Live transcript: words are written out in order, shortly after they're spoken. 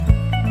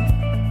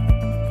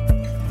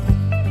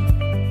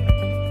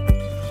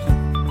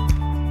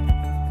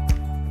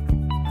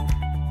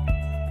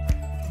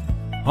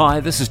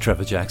Hi, this is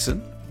Trevor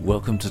Jackson.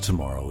 Welcome to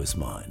Tomorrow is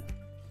Mine.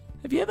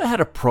 Have you ever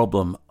had a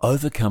problem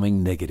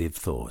overcoming negative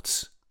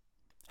thoughts?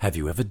 Have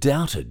you ever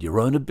doubted your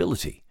own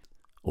ability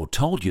or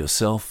told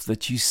yourself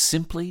that you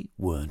simply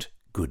weren't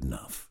good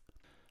enough?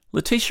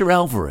 Leticia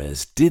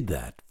Alvarez did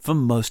that for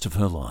most of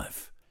her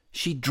life.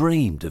 She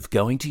dreamed of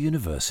going to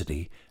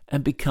university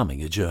and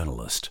becoming a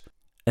journalist.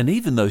 And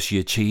even though she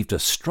achieved a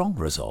strong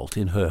result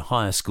in her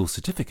higher school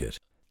certificate,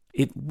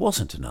 it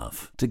wasn't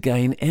enough to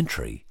gain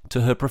entry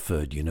to her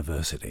preferred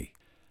university.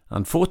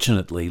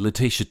 Unfortunately,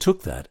 Leticia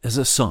took that as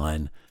a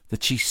sign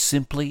that she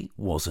simply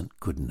wasn't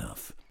good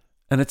enough.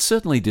 And it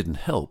certainly didn't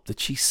help that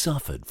she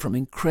suffered from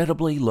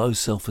incredibly low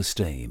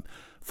self-esteem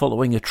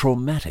following a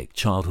traumatic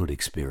childhood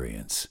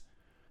experience.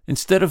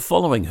 Instead of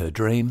following her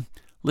dream,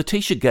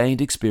 Leticia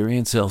gained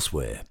experience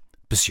elsewhere,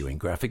 pursuing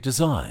graphic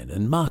design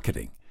and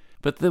marketing.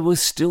 But there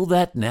was still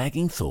that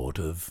nagging thought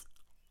of,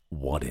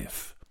 what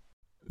if?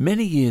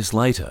 Many years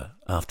later,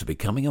 after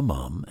becoming a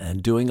mum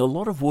and doing a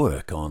lot of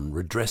work on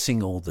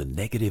redressing all the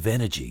negative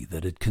energy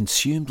that had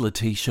consumed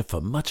Leticia for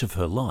much of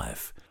her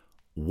life,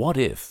 what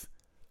if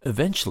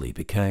eventually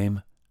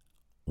became,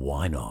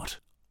 why not?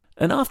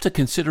 And after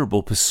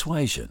considerable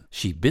persuasion,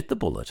 she bit the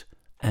bullet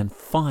and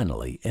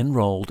finally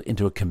enrolled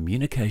into a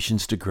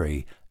communications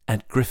degree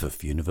at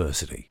Griffith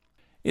University.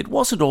 It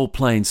wasn't all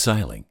plain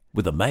sailing,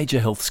 with a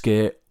major health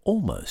scare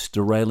almost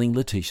derailing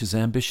Leticia's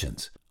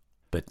ambitions.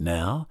 But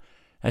now,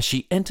 as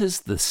she enters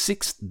the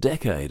 6th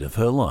decade of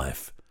her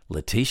life,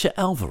 Leticia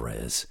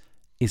Alvarez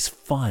is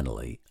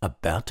finally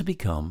about to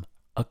become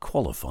a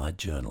qualified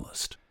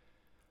journalist.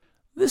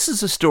 This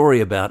is a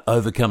story about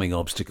overcoming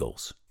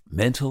obstacles,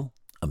 mental,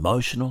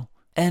 emotional,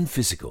 and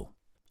physical.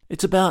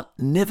 It's about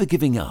never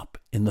giving up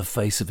in the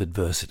face of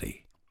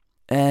adversity.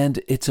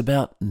 And it's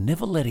about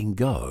never letting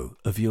go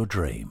of your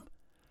dream,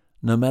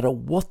 no matter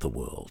what the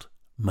world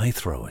may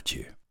throw at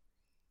you.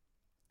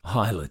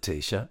 Hi,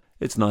 Leticia.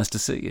 It's nice to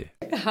see you.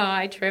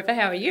 Hi, Trevor.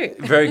 How are you?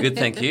 Very good,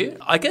 thank you.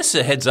 I guess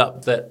a heads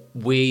up that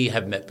we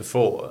have met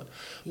before,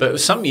 but it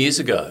was some years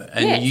ago,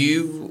 and Yes.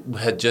 You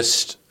had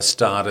just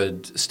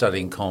started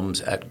studying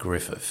comms at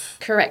Griffith.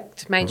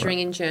 Correct. Majoring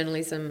in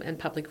journalism and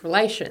public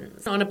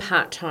relations on a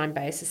part-time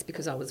basis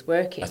because I was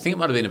working. I think it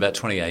might have been about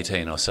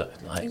 2018 or so.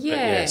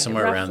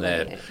 Somewhere roughly. around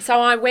there.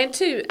 So I went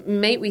to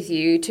meet with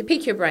you to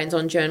pick your brains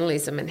on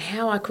journalism and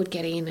how I could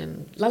get in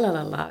and la la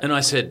la la. And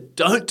I said,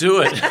 don't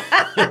do it.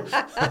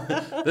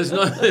 There's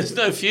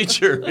no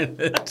future in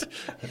it.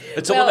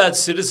 It's all about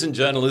citizen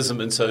journalism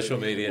and social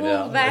media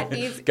now. That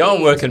is Go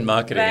and work in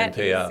marketing and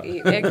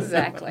PR.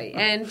 Exactly.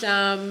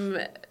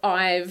 And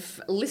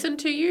I've listened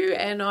to you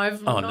and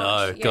I've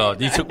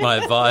God, you took my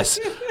advice.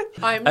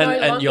 I'm no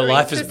longer and your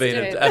life has been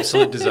interested. an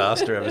absolute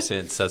disaster ever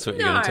since. That's what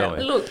you're going to tell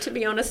me. Look, to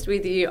be honest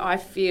with you, I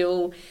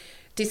feel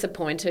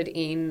disappointed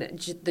in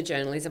the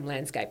journalism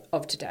landscape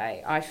of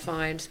today. I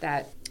find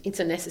that it's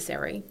a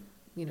necessary,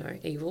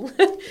 evil.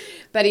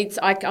 But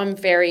I'm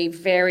very,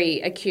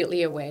 very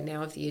acutely aware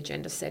now of the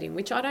agenda setting,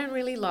 which I don't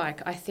really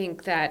like. I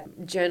think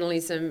that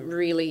journalism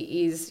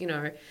really is,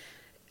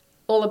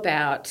 all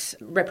about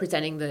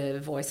representing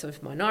the voice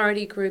of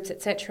minority groups,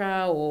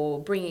 etc., or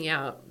bringing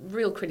out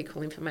real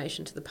critical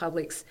information to the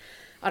publics.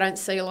 I don't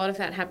see a lot of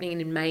that happening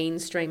in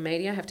mainstream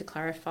media. I have to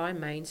clarify,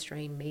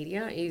 mainstream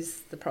media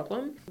is the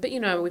problem. But,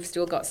 we've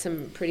still got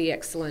some pretty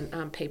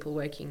excellent people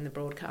working in the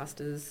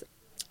broadcasters.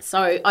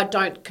 So I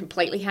don't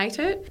completely hate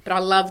it, but I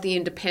love the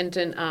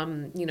independent,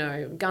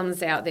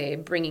 guns out there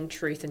bringing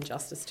truth and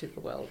justice to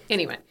the world.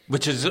 Anyway.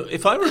 Which is,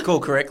 if I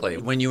recall correctly,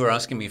 when you were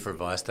asking me for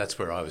advice, that's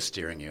where I was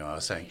steering you. I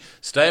was saying,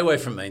 stay away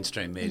from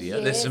mainstream media.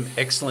 Yes. There's some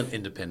excellent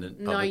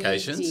independent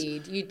publications. You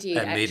did,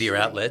 and media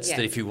outlets yes.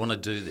 that if you want to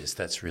do this,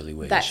 that's really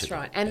where that's you should.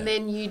 That's right. And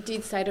then you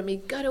did say to me,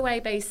 go to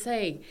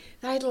ABC.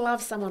 They'd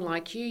love someone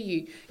like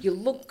you. You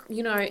look,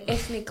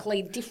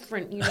 ethnically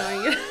different,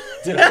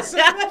 Did I say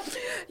that?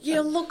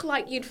 You look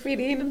like you'd fit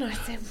in. And I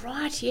said,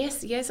 right,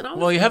 yes.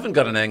 And you haven't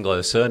got an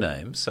Anglo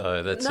surname,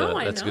 so that's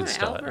a good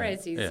start.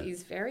 Alvarez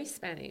is very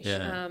Spanish.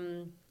 Yeah.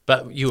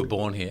 But you were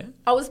born here?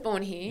 I was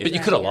born here. But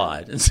you could have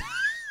lied and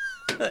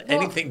said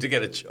anything to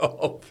get a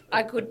job.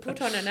 I could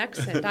put on an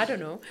accent, I don't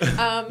know.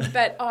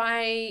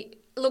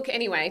 Look,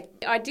 anyway,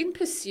 I didn't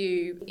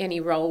pursue any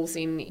roles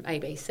in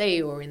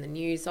ABC or in the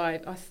news. I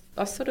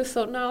sort of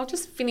thought, no, I'll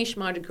just finish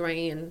my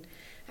degree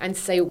and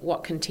see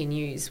what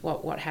continues,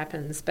 what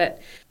happens.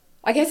 But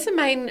I guess the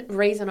main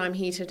reason I'm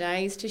here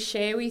today is to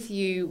share with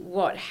you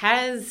what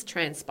has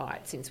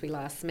transpired since we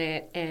last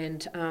met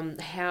and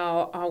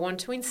how I want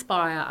to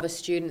inspire other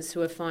students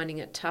who are finding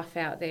it tough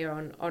out there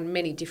on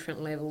many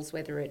different levels,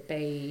 whether it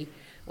be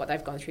what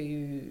they've gone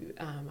through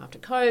after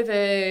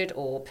COVID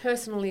or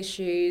personal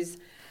issues.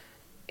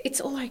 It's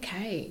all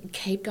okay.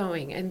 Keep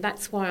going. And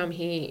that's why I'm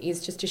here,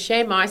 is just to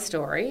share my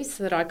story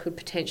so that I could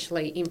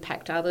potentially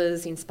impact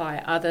others,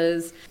 inspire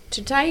others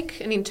to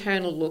take an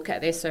internal look at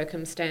their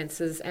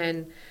circumstances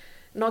and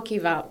not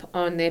give up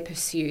on their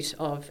pursuit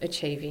of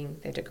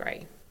achieving their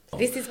degree.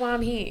 This is why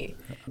I'm here.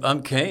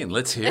 I'm keen.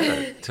 Let's hear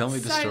it. Tell me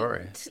the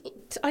story.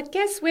 I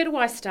guess, where do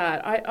I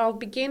start? I'll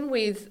begin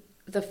with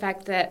the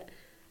fact that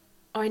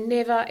I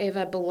never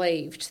ever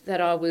believed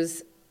that I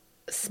was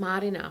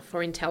smart enough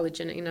or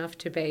intelligent enough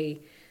to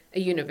be a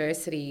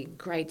university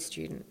grade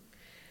student.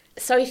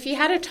 So if you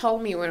had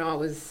told me when I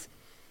was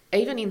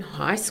even in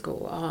high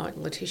school, oh,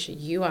 Leticia,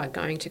 you are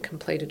going to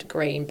complete a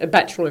degree, a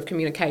Bachelor of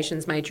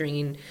Communications majoring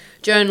in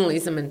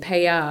journalism and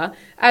PR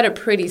at a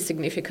pretty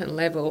significant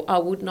level, I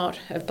would not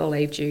have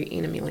believed you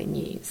in a million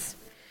years.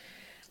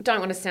 I don't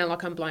want to sound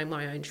like I'm blowing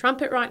my own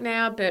trumpet right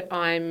now, but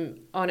I'm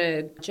on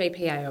a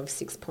GPA of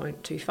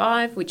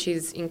 6.25, which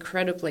is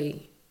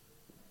incredibly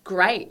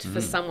great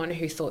for someone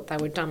who thought they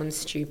were dumb and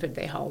stupid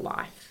their whole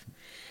life.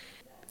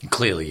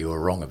 Clearly you were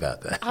wrong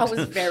about that. I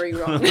was very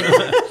wrong.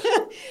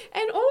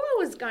 And all I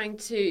was going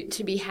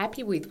to be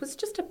happy with was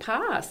just a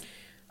pass.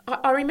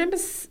 I remember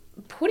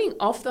putting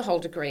off the whole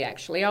degree,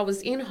 actually. I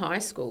was in high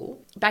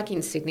school, back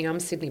in Sydney. I'm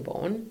Sydney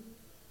born,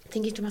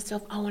 thinking to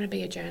myself, I want to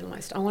be a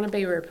journalist. I want to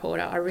be a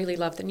reporter. I really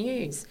love the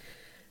news.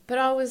 But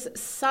I was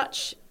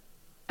such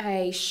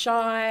a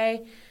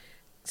shy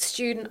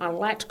student. I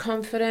lacked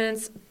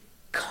confidence,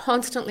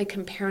 constantly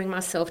comparing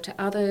myself to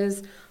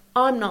others.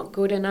 I'm not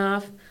good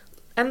enough.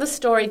 And the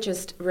story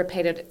just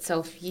repeated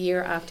itself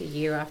year after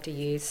year after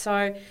year.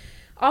 So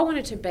I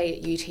wanted to be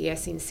at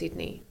UTS in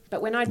Sydney.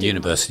 But when I did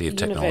University of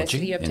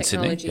Technology in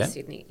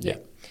Sydney, yeah.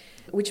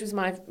 Which was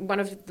one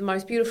of the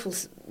most beautiful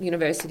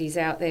universities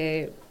out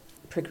there,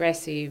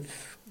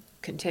 progressive,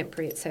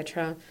 contemporary,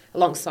 etc.,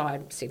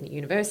 alongside Sydney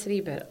University,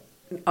 but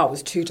I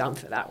was too dumb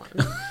for that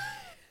one.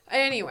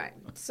 Anyway,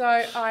 so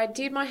I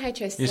did my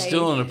HSC. You're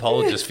still an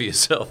apologist for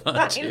yourself,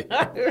 aren't you?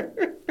 I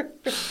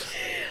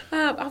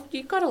know.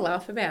 You've got to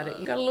laugh about it.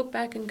 You've got to look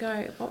back and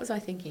go, what was I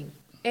thinking?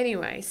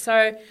 Anyway,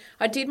 so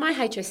I did my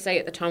HSC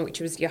at the time, which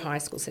was your high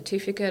school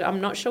certificate.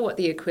 I'm not sure what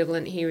the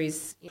equivalent here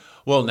is.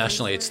 Well,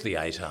 nationally it's the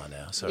ATAR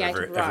now, so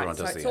everyone does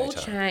the ATAR. So it's all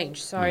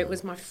changed. So it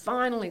was my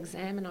final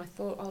exam and I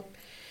thought,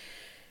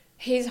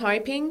 here's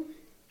hoping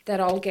that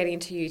I'll get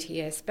into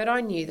UTS. But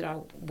I knew that I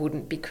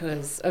wouldn't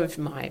because of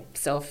my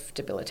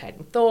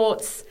self-debilitating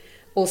thoughts.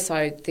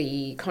 Also,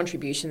 the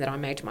contribution that I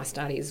made to my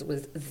studies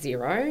was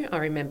zero. I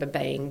remember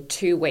being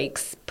 2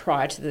 weeks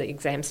prior to the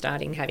exam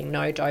starting, having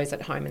no dose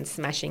at home and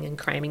smashing and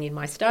cramming in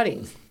my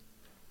studies.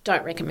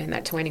 Don't recommend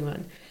that to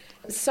anyone.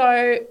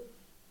 So,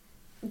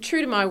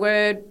 true to my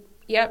word,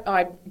 yep,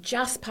 I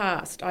just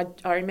passed. I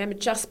remember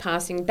just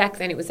passing. Back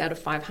then it was out of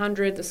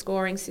 500. The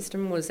scoring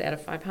system was out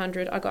of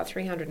 500. I got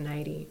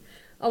 380.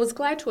 I was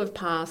glad to have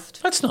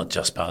passed. That's not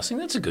just passing.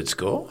 That's a good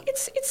score.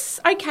 It's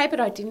okay,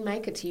 but I didn't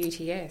make it to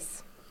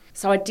UTS.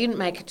 So I didn't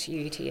make it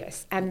to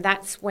UTS, and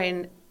that's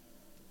when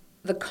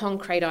the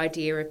concrete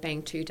idea of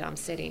being too dumb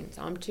set in.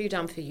 So I'm too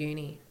dumb for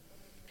uni.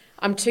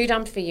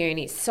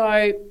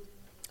 So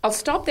I'll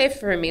stop there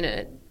for a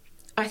minute.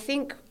 I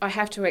think I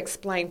have to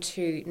explain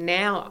to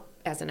now,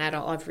 as an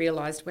adult, I've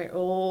realised where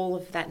all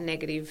of that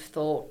negative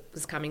thought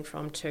was coming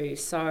from too.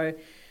 So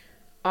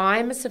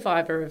I'm a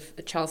survivor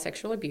of child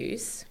sexual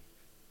abuse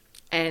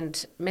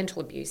and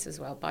mental abuse as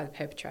well by the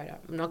perpetrator.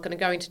 I'm not going to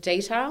go into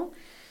detail,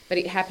 but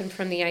it happened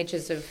from the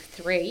ages of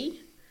 3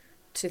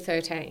 to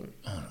 13.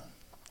 Oh,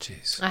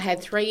 jeez. I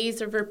had 3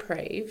 years of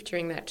reprieve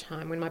during that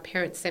time when my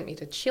parents sent me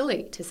to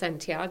Chile, to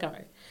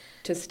Santiago,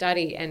 to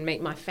study and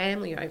meet my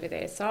family over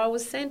there. So I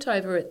was sent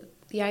over at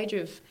the age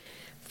of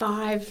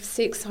 5,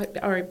 6,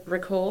 I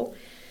recall,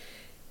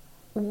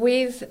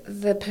 with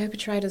the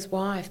perpetrator's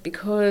wife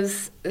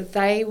because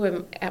they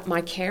were at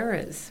my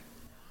carers.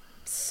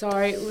 So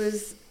it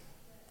was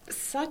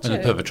such And the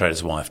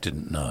perpetrator's wife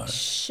didn't know.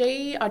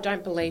 I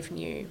don't believe,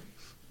 knew.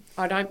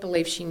 I don't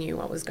believe she knew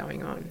what was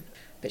going on.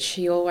 But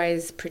she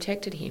always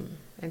protected him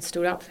and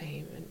stood up for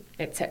him,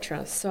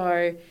 etc.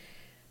 So...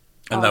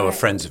 And they were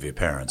friends of your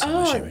parents, I'm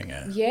assuming.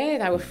 Yeah,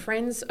 they were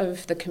friends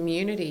of the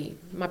community.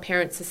 My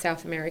parents are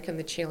South American,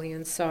 the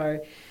Chileans,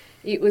 so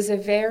it was a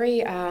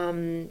very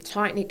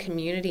tight-knit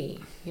community,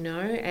 you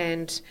know,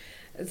 and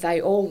they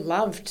all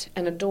loved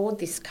and adored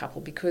this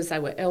couple because they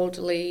were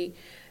elderly.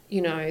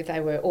 You know, they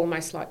were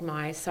almost like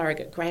my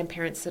surrogate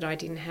grandparents that I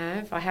didn't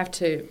have. I have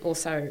to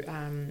also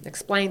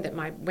explain that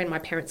when my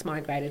parents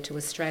migrated to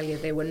Australia,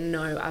 there were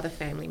no other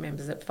family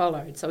members that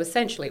followed. So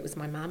essentially it was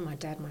my mum, my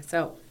dad,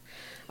 myself.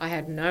 I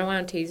had no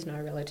aunties, no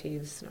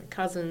relatives, no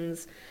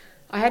cousins.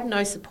 I had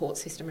no support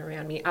system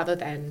around me other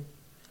than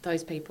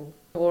those people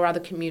or other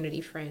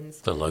community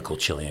friends. The local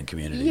Chilean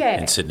community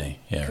in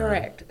Sydney. Yeah,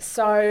 correct. Right.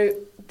 So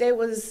there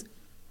was...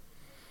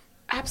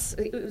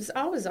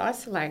 I was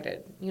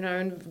isolated, you know,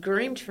 and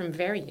groomed from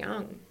very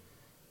young.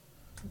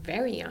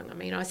 Very young. I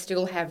mean, I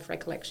still have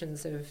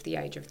recollections of the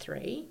age of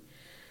 3.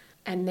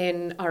 And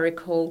then I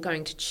recall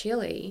going to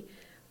Chile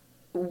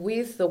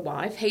with the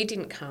wife. He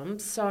didn't come,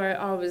 so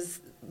I was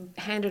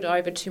handed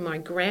over to my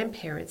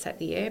grandparents at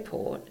the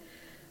airport.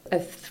 A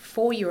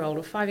 4-year-old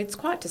or 5, it's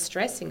quite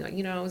distressing.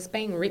 You know, I was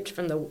being ripped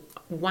from the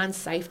one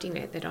safety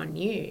net that I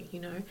knew, you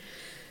know.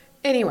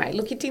 Anyway,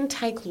 look, it didn't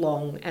take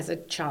long as a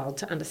child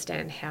to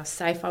understand how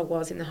safe I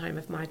was in the home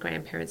of my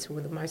grandparents, who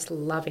were the most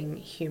loving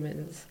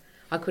humans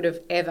I could have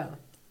ever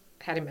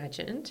had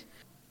imagined.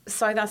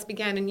 So thus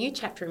began a new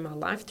chapter in my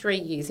life. 3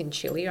 years in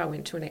Chile. I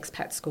went to an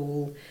expat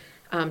school.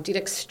 did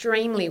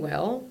extremely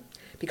well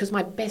because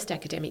my best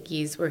academic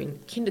years were in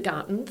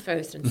kindergarten,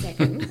 first and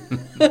second.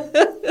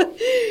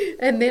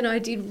 And then I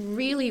did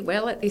really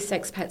well at this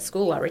expat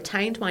school. I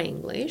retained my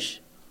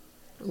English,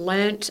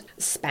 learnt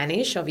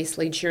Spanish,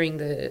 obviously, during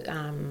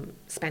the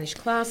Spanish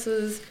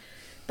classes.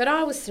 But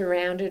I was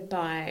surrounded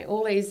by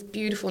all these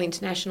beautiful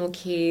international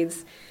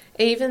kids.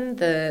 Even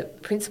the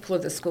principal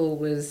of the school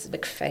was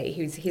McPhee,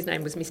 his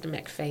name was Mr.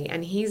 McPhee,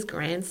 and his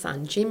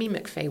grandson, Jimmy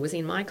McPhee, was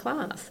in my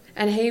class.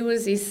 And he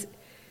was this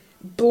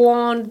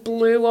blonde,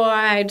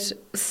 blue-eyed,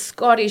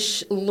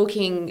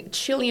 Scottish-looking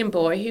Chilean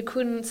boy who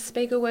couldn't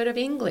speak a word of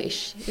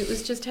English. It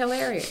was just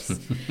hilarious.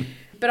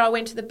 But I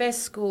went to the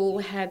best school,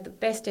 had the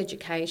best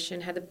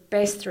education, had the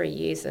best 3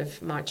 years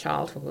of my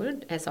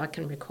childhood, as I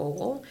can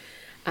recall,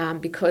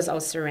 because I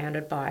was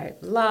surrounded by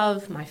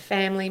love, my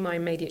family, my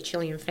immediate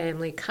Chilean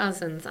family,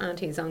 cousins,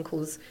 aunties,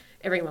 uncles,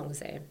 everyone was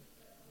there.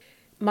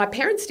 My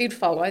parents did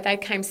follow. They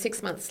came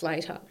 6 months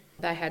later.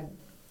 They had,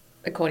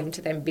 according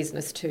to them,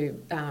 business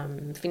to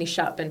finish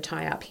up and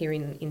tie up here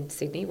in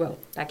Sydney, well,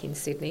 back in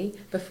Sydney,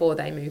 before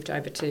they moved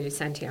over to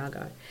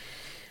Santiago.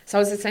 So I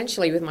was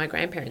essentially with my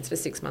grandparents for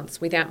 6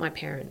 months without my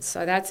parents.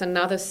 So that's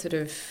another sort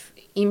of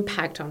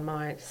impact on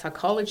my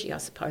psychology, I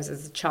suppose,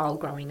 as a child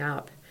growing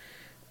up,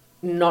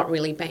 not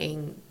really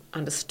being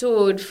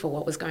understood for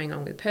what was going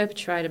on with the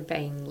perpetrator,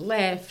 being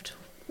left,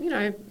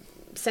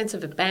 sense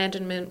of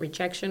abandonment,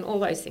 rejection, all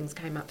those things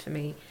came up for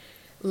me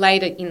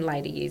later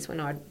years when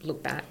I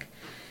look back.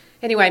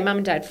 Anyway, Mum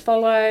and Dad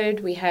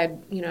followed. We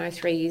had,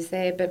 3 years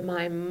there, but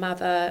my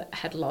mother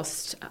had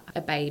lost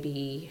a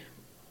baby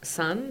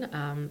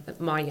son.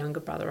 My younger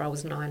brother, I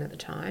was 9 at the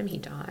time, he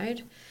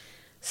died.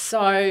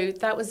 So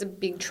that was a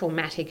big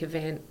traumatic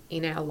event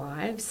in our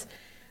lives.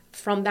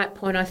 From that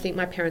point, I think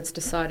my parents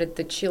decided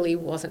that Chile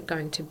wasn't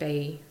going to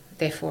be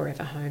their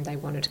forever home. They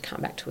wanted to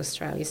come back to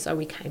Australia, so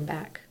we came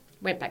back.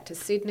 Went back to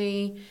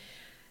Sydney.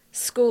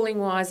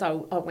 Schooling-wise,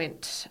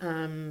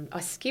 I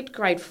skipped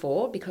grade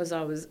 4 because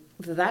I was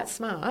that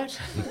smart.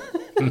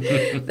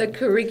 The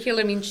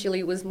curriculum in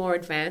Chile was more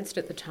advanced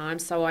at the time,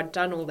 so I'd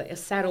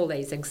sat all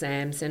these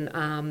exams,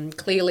 and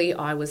clearly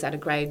I was at a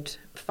grade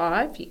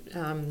 5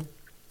 in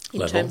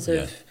level, terms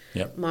of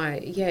Yep. my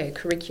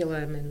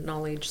curriculum and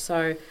knowledge.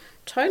 So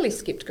totally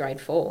skipped grade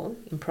 4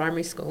 in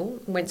primary school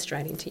and went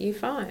straight into year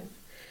 5.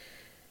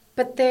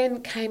 But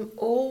then came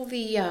all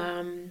the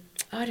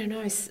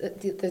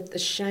the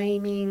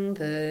shaming,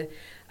 the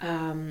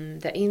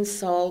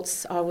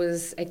insults. I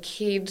was a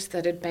kid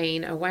that had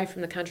been away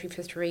from the country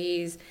for 3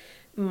 years.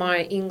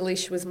 My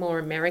English was more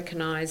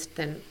Americanised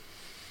than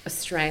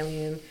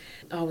Australian.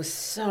 I was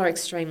so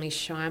extremely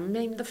shy. I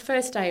mean, the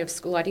first day of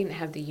school, I didn't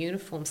have the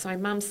uniform, so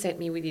Mum sent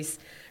me with this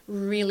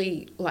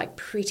really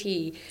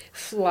pretty,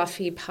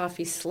 fluffy,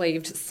 puffy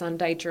sleeved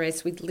Sunday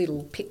dress with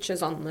little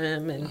pictures on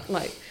them and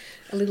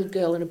a little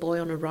girl and a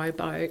boy on a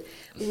rowboat,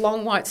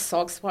 long white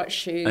socks, white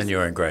shoes. And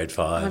you're in grade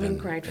 5. I'm in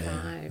grade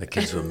 5. The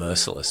kids were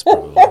merciless,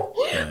 probably.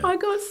 Yeah. I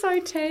got so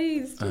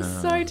teased,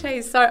 so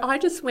teased. So I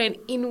just went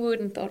inward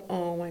and thought,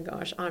 oh my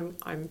gosh, I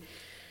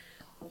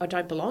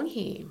don't belong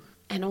here.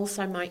 And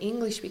also my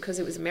English, because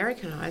it was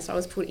Americanised, I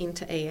was put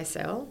into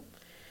ESL,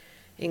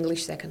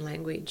 English Second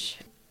Language.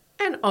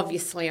 And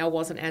obviously I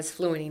wasn't as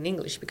fluent in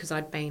English because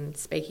I'd been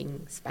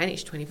speaking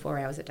Spanish 24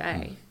 hours a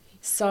day.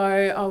 So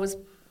I was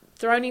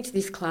thrown into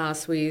this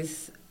class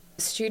with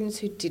students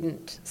who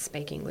didn't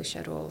speak English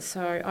at all.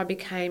 So I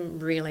became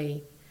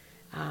really,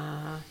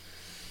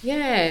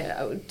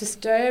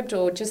 disturbed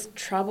or just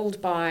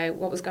troubled by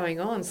what was going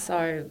on.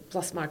 So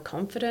lost my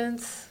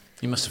confidence.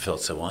 You must have felt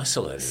so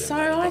isolated. So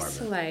in that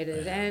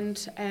isolated,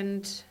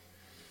 and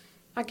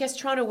I guess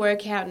trying to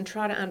work out and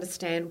try to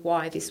understand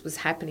why this was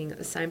happening at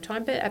the same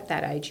time. But at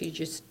that age, you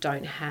just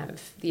don't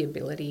have the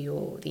ability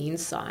or the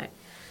insight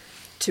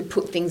to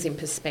put things in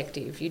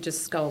perspective. You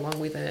just go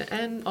along with it,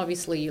 and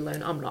obviously you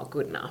learn, I'm not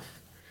good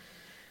enough.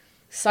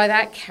 So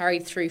that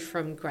carried through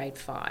from grade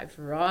 5,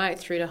 right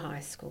through to high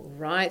school,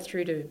 right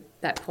through to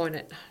that point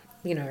at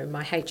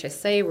my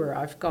HSC where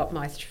I've got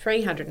my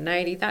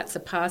 380, that's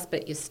a pass,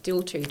 but you're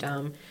still too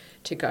dumb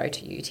to go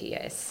to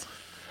UTS.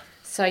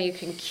 So you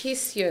can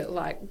kiss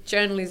your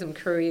journalism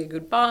career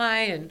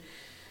goodbye, and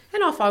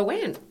off I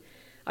went.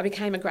 I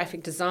became a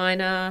graphic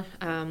designer.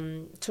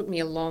 Took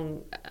me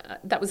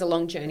that was a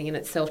long journey in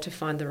itself to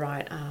find the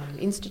right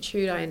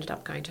institute. I ended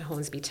up going to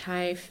Hornsby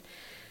TAFE.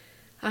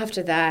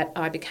 After that,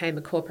 I became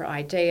a corporate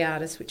ID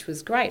artist, which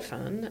was great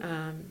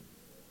fun.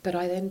 But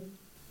I then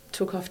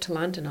took off to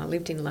London. I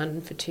lived in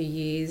London for 2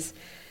 years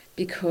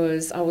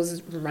because I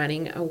was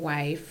running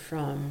away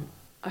from,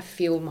 I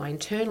feel, my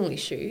internal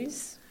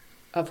issues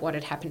of what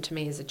had happened to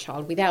me as a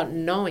child without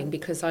knowing,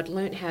 because I'd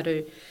learnt how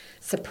to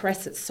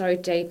suppress it so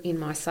deep in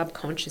my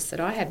subconscious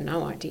that I had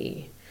no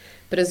idea.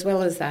 But as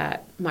well as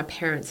that, my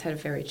parents had a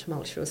very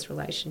tumultuous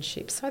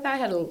relationship. So they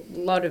had a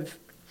lot of,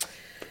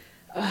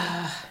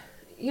 a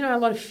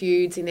lot of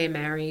feuds in their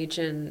marriage,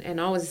 and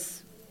I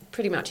was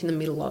pretty much in the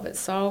middle of it.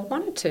 So I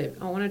wanted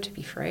to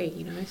be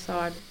free, So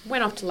I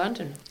went off to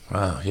London.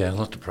 Wow, yeah, a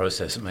lot to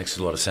process. It makes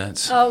a lot of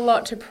sense. A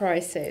lot to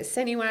process.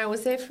 Anyway, I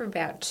was there for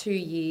about 2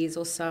 years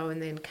or so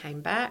and then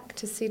came back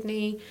to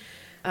Sydney.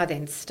 I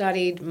then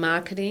studied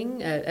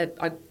marketing.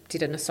 I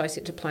did an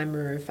associate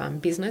diploma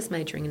of business,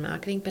 majoring in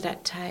marketing, but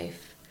at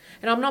TAFE.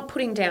 And I'm not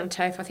putting down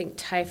TAFE. I think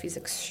TAFE is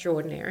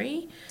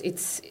extraordinary.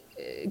 It's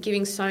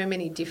giving so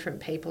many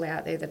different people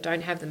out there that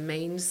don't have the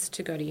means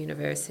to go to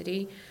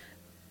university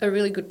a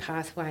really good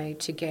pathway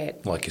to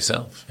get... Like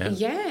yourself, yeah.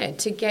 Yeah,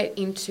 to get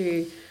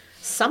into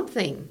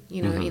something,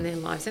 in their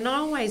lives. And I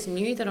always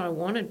knew that I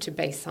wanted to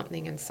be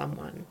something and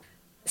someone.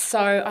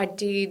 So I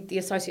did the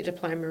associate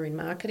diploma in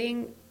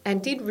marketing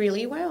and did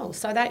really well.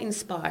 So that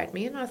inspired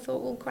me and I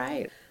thought, well,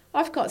 great.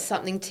 I've got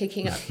something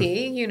ticking up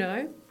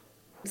here,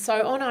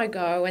 So on I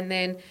go, and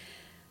then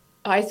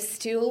I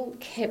still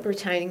kept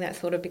retaining that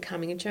thought of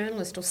becoming a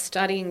journalist or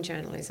studying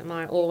journalism.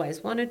 I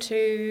always wanted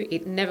to.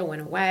 It never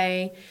went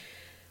away.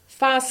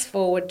 Fast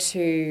forward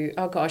to,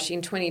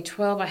 in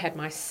 2012 I had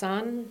my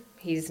son.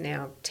 He's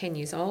now 10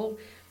 years old.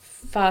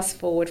 Fast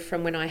forward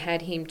from when I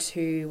had him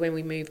to when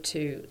we moved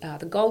to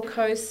the Gold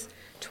Coast,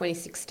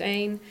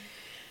 2016.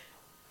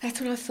 That's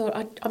when I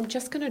thought, I'm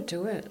just going to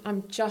do it.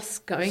 I'm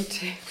just going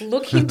to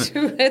look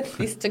into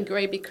this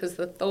degree because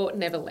the thought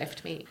never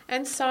left me.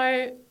 And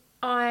so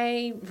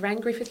I rang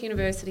Griffith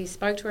University,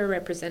 spoke to a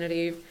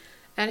representative,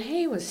 and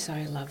he was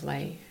so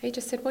lovely. He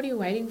just said, what are you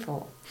waiting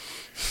for?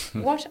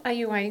 What are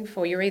you waiting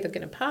for? You're either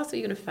going to pass or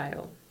you're going to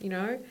fail,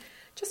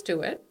 Just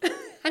do it.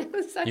 And it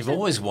was You've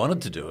always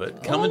wanted to do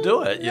it. Come and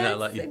do it.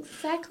 That's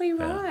exactly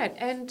right.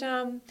 Yeah.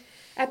 And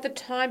at the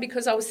time,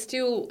 because I was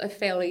still a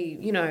fairly,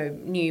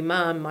 new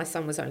mum, my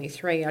son was only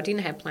 3, I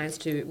didn't have plans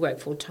to work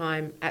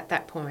full-time at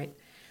that point.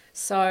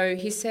 So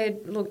he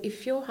said, look,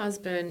 if your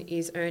husband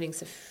is earning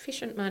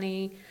sufficient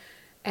money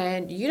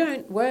and you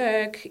don't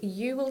work,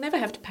 you will never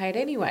have to pay it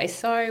anyway.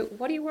 So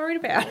what are you worried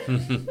about?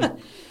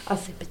 I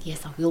said, but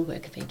yes, I will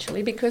work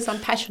eventually because I'm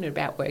passionate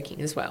about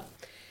working as well.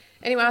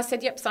 Anyway, I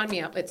said, yep, sign me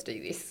up, let's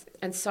do this.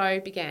 And so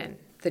began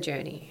the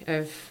journey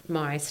of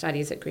my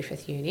studies at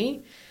Griffith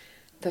Uni.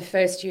 The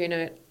first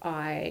unit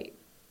I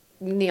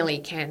nearly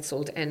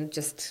cancelled and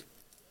just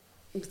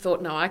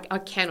thought, no, I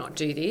cannot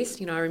do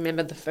this. I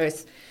remember the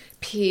first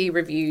peer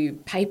review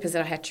papers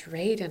that I had to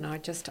read and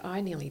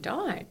I nearly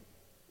died.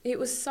 It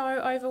was so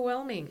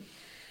overwhelming.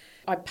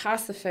 I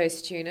passed the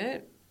first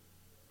unit.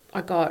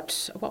 I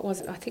got, I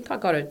think I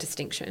got a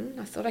distinction.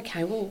 I thought,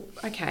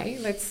 okay,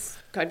 let's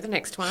go to the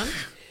next one.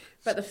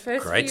 But the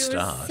first few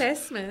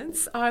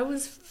assessments, I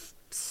was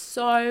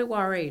so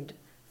worried,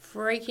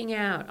 freaking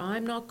out.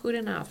 I'm not good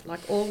enough.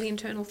 Like all the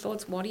internal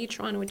thoughts, what are you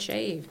trying to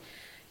achieve?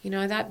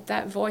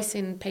 That voice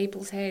in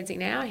people's heads,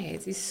 in our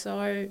heads, is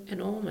so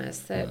enormous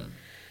that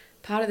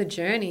part of the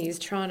journey is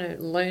trying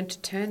to learn to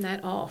turn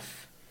that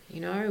off.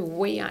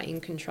 We are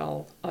in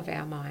control of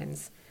our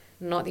minds,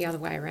 not the other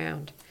way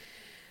around.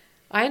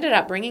 I ended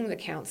up bringing the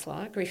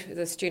counsellor,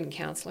 the student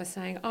counsellor,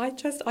 saying, I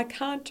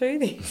can't do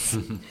this.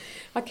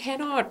 I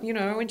cannot,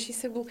 And she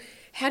said, well,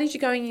 how did you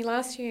go in your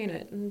last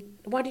unit? And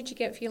what did you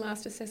get for your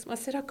last assessment?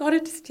 I said, I got a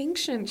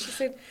distinction. She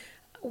said,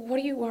 what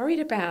are you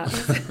worried about? I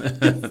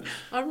said,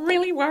 I'm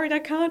really worried I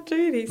can't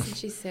do this. And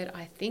she said,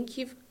 I think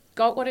you've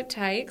got what it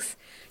takes.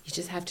 You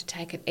just have to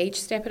take it each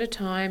step at a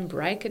time,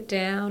 break it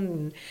down.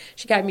 And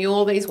she gave me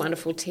all these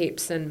wonderful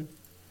tips. And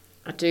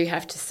I do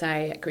have to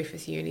say at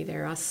Griffith Uni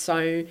there are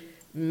so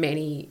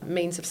many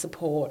means of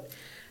support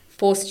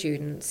for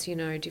students,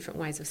 different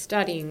ways of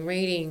studying,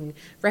 reading,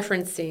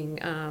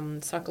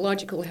 referencing,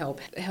 psychological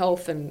help,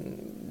 health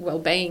and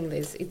well-being.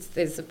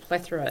 There's a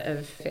plethora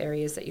of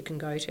areas that you can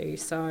go to.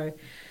 So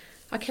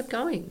I kept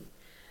going.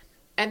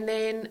 And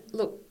then,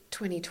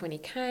 2020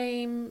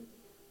 came,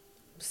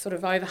 sort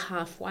of over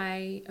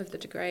halfway of the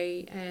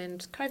degree,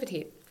 and COVID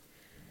hit.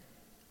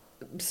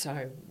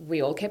 So we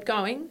all kept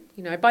going.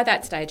 By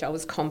that stage I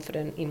was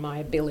confident in my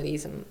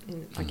abilities and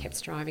I kept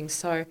striving.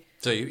 So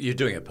you're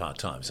doing it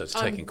part-time, so it's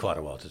taking quite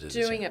a while to do this.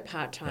 Doing it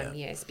part-time,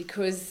 yes,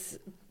 because...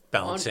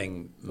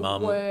 Balancing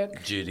mum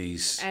work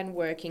duties. And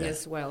working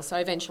as well. So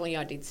eventually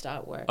I did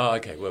start work. Oh,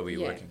 okay. Where were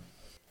you working?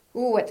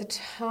 At the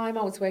time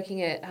I was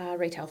working at a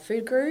retail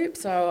food group.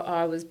 So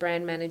I was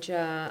brand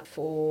manager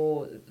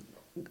for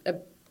a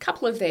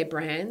couple of their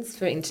brands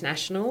for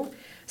international,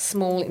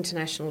 small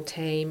international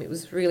team. It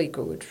was really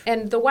good.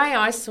 And the way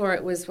I saw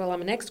it was, well,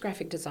 I'm an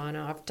ex-graphic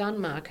designer. I've done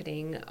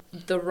marketing.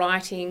 The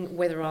writing,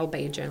 whether I'll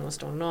be a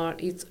journalist or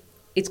not,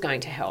 it's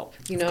going to help,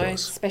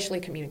 especially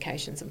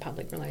communications and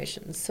public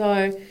relations.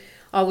 So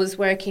I was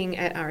working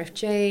at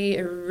RFG,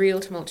 a real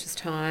tumultuous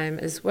time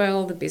as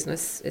well. The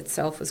business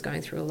itself was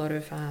going through a lot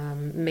of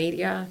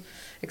media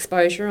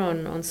exposure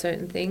on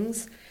certain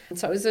things.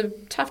 So it was a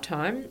tough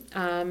time,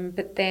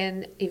 but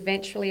then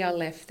eventually I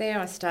left there.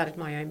 I started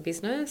my own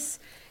business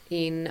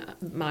in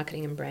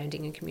marketing and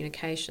branding and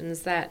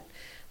communications. That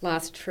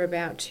lasted for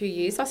about 2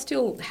 years. I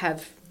still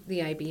have the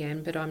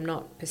ABN, but I'm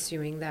not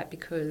pursuing that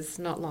because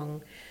not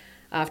long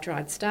after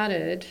I'd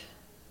started,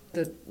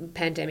 the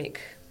pandemic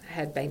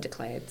had been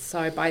declared.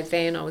 So by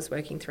then I was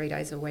working 3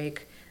 days a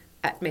week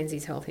at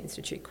Menzies Health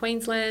Institute,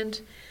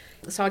 Queensland.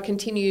 So I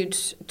continued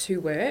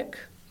to work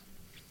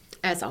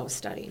as I was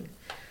studying.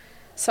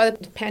 So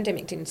the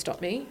pandemic didn't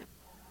stop me.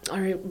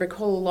 I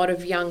recall a lot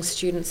of young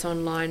students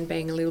online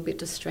being a little bit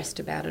distressed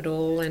about it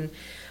all, and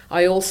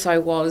I also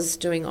was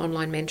doing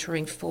online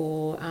mentoring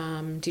for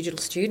digital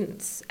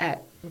students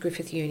at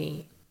Griffith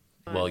Uni.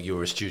 While you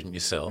were a student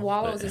yourself.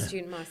 While I was a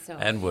student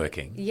myself. And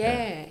working.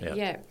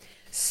 Yeah.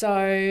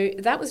 So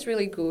that was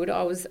really good.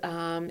 I was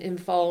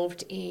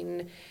involved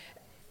in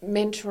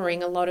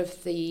mentoring a lot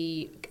of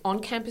the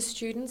on-campus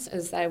students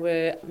as they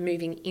were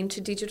moving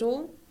into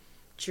digital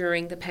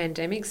during the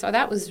pandemic. So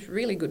that was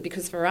really good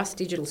because for us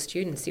digital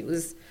students, it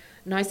was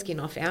no skin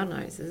off our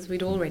noses.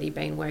 We'd already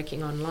been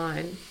working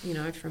online,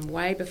 from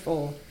way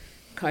before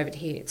COVID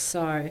hit.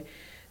 So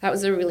that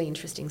was a really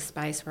interesting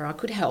space where I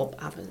could help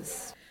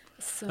others.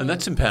 So, and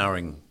that's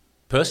empowering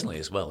personally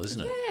as well,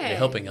 isn't it? Yeah, you're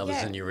helping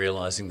others and you're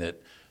realising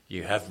that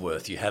you have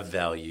worth, you have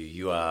value,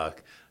 you are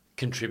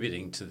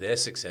contributing to their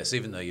success,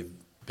 even though you've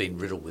been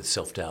riddled with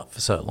self-doubt for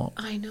so long.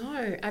 I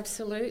know,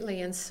 absolutely.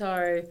 And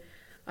so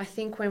I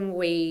think when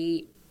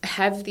we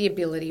have the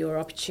ability or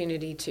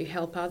opportunity to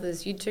help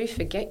others, you do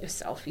forget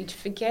yourself. You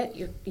forget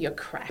your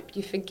crap.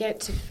 You forget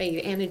to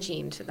feed energy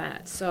into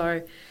that.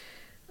 So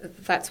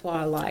that's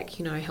why I like,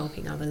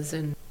 helping others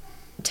and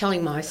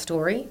telling my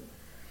story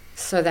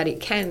so that it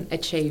can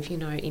achieve,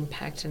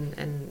 impact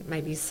and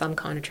maybe some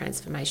kind of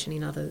transformation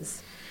in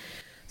others.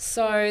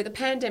 So the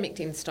pandemic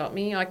didn't stop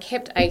me. I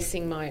kept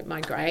acing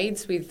my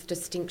grades with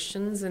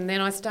distinctions, and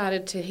then I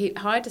started to hit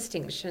high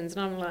distinctions,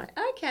 and I'm like,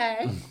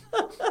 okay.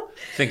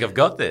 Think I've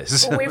got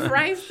this. We've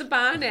raised the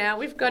bar now.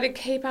 We've got to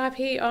keep up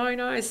here. Oh,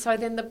 no. So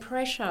then the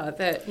pressure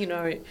that,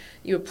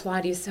 you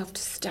apply to yourself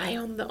to stay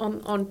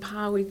on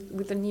par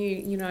with the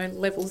new,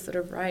 levels that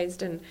have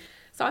raised. And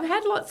so I've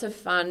had lots of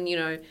fun,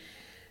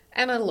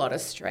 and a lot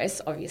of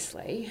stress,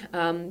 obviously.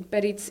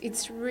 But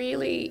it's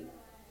really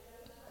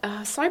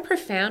so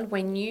profound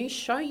when you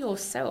show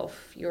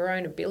yourself your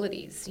own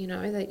abilities,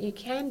 that you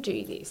can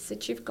do this,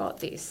 that you've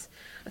got this.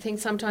 I think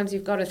sometimes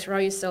you've got to throw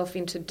yourself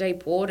into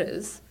deep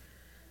waters,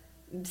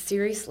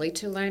 seriously,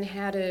 to learn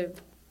how to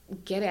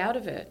get out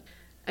of it.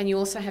 And you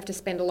also have to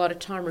spend a lot of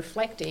time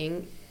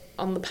reflecting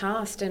on the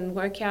past and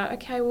work out,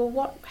 okay, well,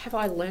 what have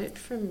I learnt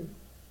from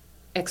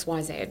X,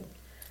 Y, Z?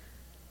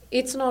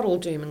 It's not all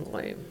doom and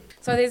gloom.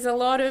 So there's a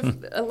lot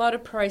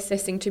of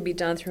processing to be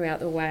done throughout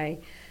the way.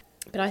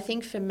 But I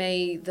think for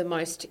me, the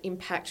most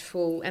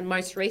impactful and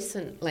most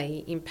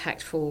recently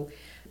impactful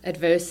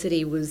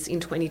adversity was in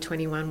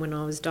 2021 when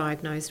I was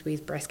diagnosed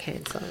with breast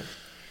cancer.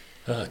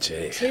 Oh,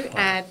 gee. To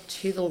add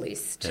to the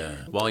list. Yeah.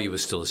 While you were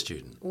still a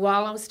student.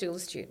 While I was still a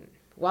student.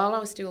 While I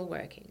was still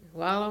working.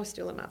 While I was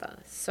still a mother.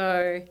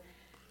 So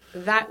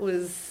that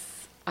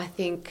was, I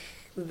think,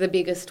 the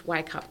biggest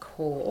wake-up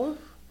call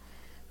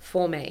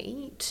for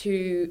me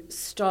to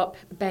stop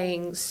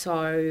being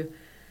so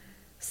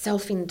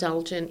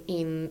self-indulgent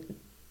in,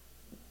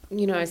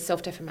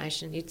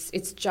 self-defamation.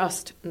 It's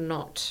just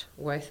not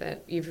worth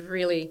it. You've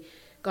really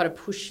got to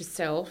push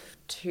yourself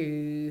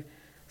to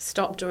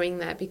stop doing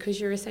that because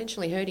you're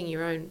essentially hurting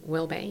your own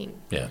well-being.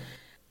 Yeah.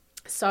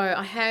 So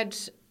I had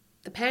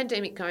the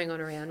pandemic going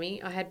on around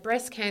me. I had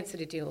breast cancer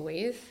to deal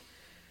with.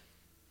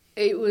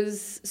 It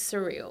was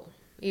surreal.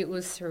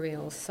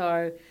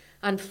 So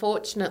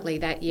unfortunately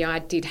that year I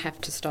did have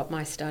to stop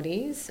my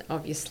studies.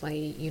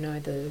 Obviously,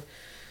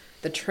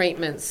 the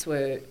treatments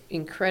were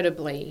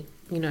incredibly,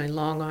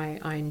 long.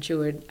 I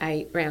endured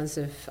 8 rounds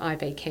of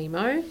IV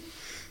chemo.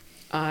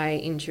 I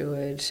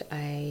endured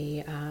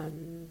a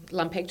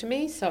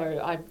lumpectomy, so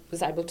I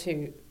was able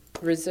to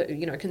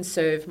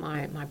conserve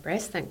my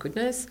breast, thank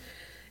goodness.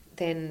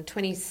 Then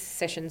 20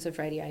 sessions of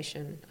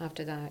radiation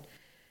after that.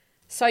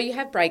 So you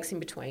have breaks in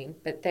between,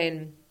 but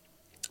then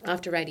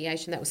after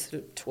radiation, that was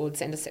towards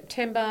the end of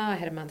September. I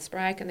had a month's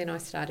break, and then I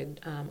started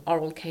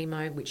oral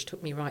chemo, which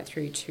took me right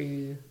through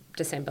to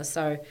December.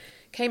 So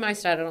chemo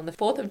started on the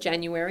 4th of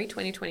January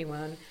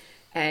 2021,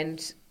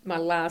 and my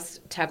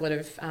last tablet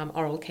of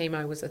oral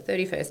chemo was the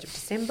 31st of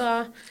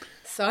December.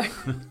 So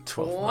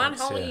 1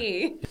 whole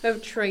year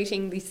of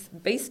treating this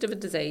beast of a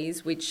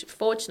disease, which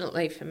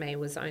fortunately for me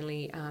was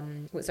only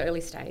was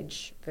early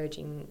stage,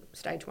 verging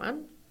stage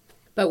 1.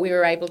 But we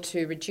were able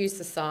to reduce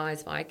the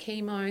size via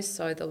chemo,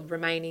 so the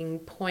remaining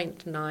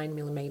 0.9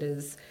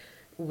 millimetres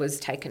was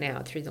taken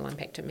out through the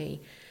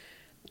lumpectomy.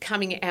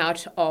 Coming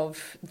out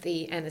of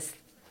the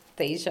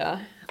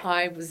anaesthesia,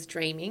 I was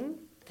dreaming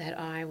that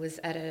I was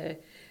at a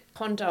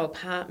condo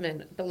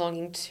apartment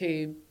belonging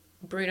to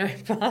Bruno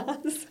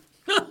Mars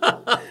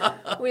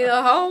with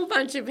a whole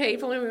bunch of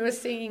people, and we were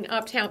singing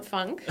Uptown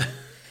Funk.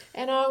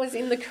 And I was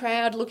in the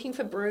crowd looking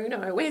for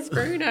Bruno. Where's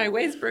Bruno?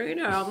 Where's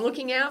Bruno? I'm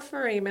looking out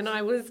for him, and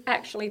I was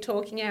actually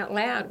talking out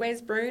loud.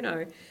 Where's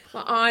Bruno?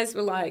 My eyes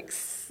were like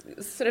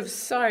was sort of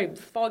so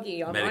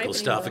foggy. Medical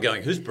staff are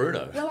going, who's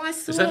Bruno? Well, I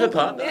saw Is that her the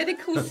partner?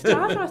 medical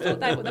staff. I thought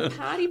they were the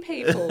party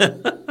people.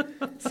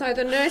 So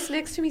the nurse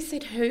next to me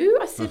said, who?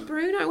 I said,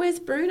 Bruno, where's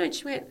Bruno? And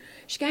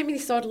she gave me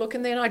this odd look,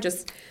 and then I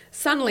just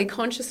suddenly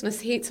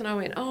consciousness hits, and I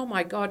went, oh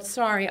my God,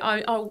 sorry,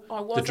 I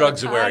was The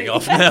drugs are wearing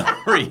off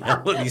now.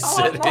 Reality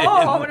set in.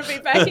 I want to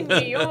be back in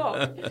New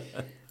York.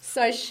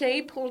 So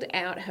she pulled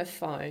out her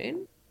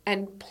phone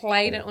and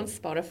played it on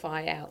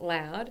Spotify out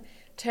loud,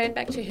 turned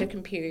back to her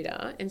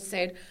computer and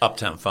said...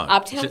 Uptown Funk.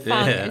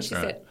 And she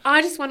said,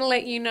 I just want to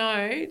let you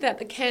know that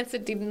the cancer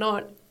did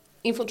not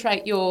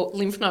infiltrate your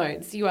lymph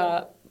nodes. You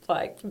are...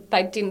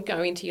 they didn't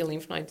go into your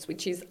lymph nodes,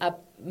 which is a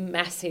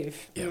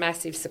massive,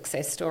 massive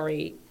success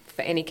story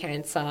for any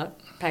cancer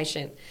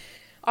patient.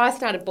 I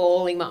started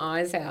bawling my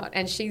eyes out,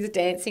 and she's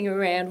dancing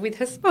around with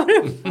her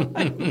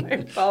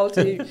Spotify mobile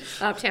to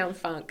Uptown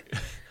Funk.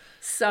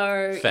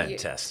 So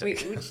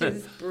fantastic, which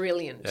is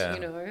brilliant, you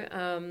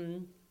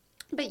know.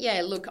 But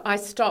yeah, look, I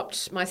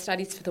stopped my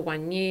studies for the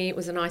 1 year. It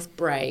was a nice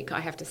break, I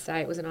have to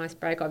say. It was a nice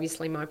break.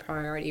 Obviously, my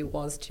priority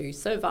was to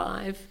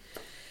survive,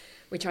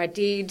 which I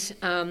did,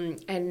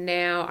 and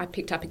now I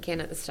picked up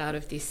again at the start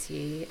of this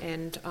year,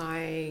 and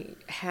I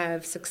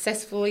have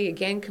successfully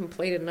again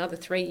completed another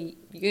 3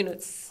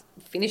 units,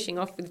 finishing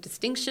off with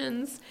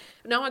distinctions.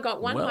 No, I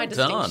got one high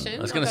distinction.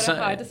 I was going to say, a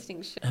high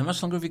distinction. How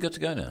much longer have you got to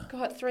go now?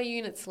 Got 3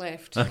 units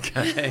left.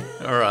 Okay,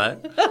 all right.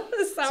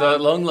 So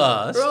at long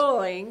last,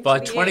 by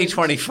to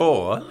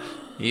 2024,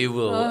 you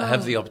will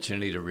have the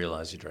opportunity to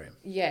realise your dream.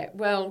 Yeah,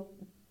 well,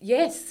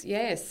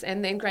 yes,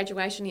 and then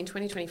graduation in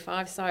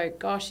 2025. So,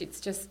 gosh, it's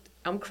just...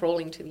 I'm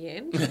crawling to the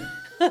end.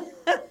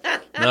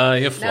 No,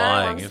 you're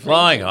flying. You're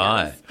flying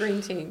high. I'm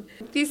sprinting.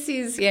 This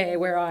is,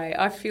 where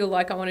I feel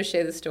like I want to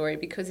share the story,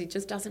 because it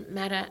just doesn't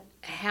matter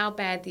how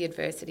bad the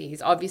adversity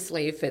is.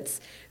 Obviously, if it's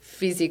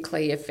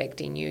physically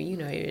affecting you, you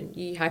know,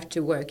 you have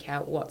to work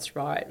out what's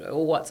right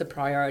or what's a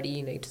priority.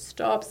 You need to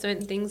stop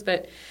certain things.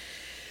 But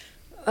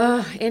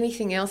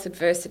anything else,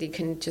 adversity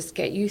can just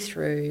get you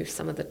through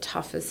some of the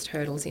toughest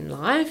hurdles in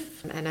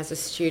life. And as a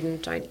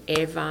student, don't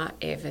ever,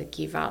 ever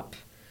give up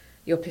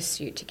your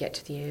pursuit to get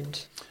to the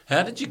end.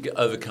 How did you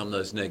overcome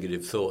those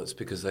negative thoughts?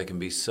 Because they can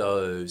be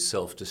so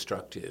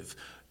self-destructive.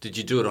 Did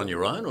you do it on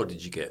your own, or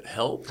did you get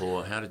help,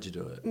 or how did you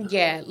do it?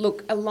 Yeah,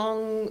 look,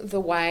 along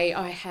the way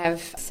I have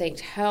sought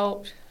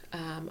help.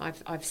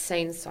 I've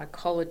seen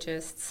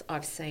psychologists,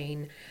 I've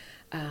seen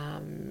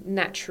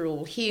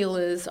natural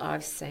healers,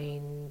 I've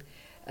seen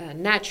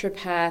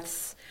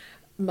naturopaths,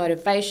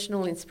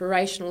 motivational,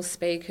 inspirational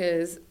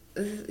speakers.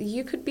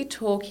 You could be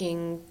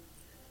talking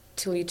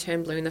till you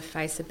turn blue in the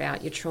face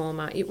about your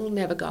trauma. It will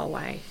never go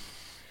away.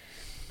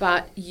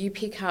 But you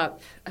pick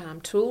up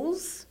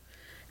tools,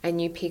 and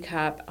you pick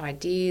up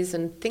ideas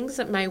and things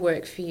that may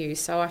work for you.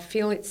 So I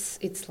feel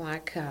it's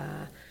like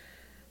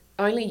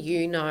only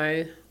you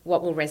know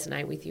what will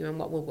resonate with you and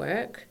what will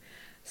work.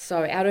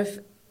 So out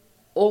of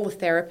all the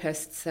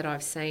therapists that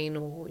I've seen,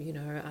 or, you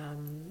know,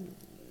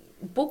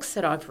 books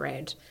that I've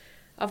read,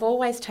 I've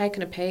always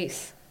taken a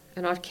piece,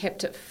 and I've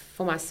kept it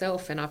for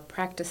myself, and I've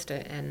practiced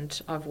it,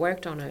 and I've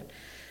worked on it.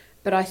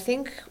 But I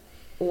think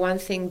one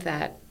thing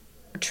that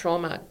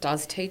trauma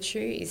does teach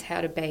you is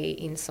how to be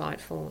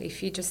insightful.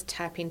 If you just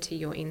tap into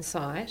your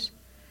insight,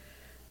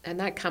 and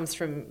that comes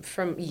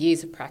from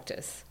years of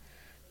practice.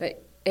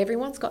 But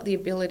everyone's got the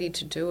ability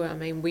to do it. I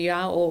mean, we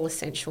are all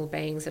essential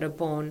beings that are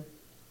born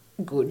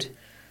good.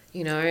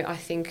 You know, I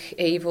think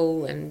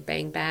evil and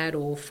being bad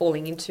or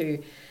falling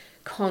into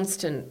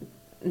constant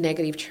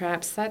negative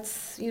traps,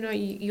 that's, you know,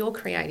 you're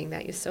creating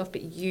that yourself.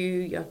 But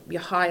your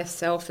higher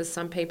self, as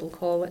some people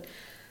call it,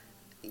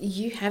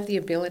 you have the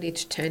ability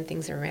to turn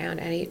things around,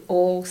 and it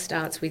all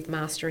starts with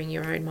mastering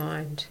your own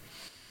mind.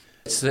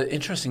 It's the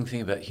interesting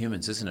thing about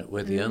humans, isn't it?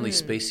 We're the only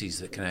species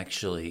that can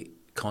actually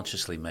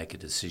consciously make a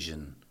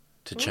decision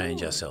to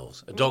change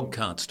ourselves. A dog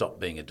can't stop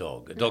being a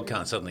dog. A dog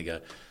can't suddenly go,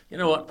 you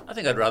know what, I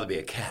think I'd rather be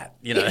a cat.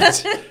 You know,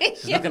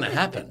 it's not going to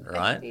happen,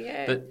 right?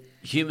 Yeah. But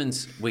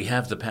humans, we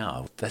have the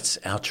power. That's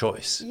our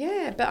choice.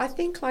 Yeah, but I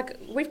think, like,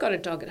 we've got a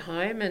dog at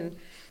home, and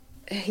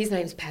his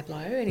name's Pablo,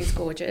 and he's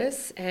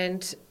gorgeous,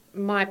 and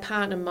my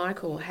partner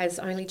Michael has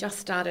only just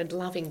started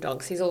loving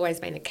dogs. He's always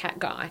been a cat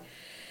guy.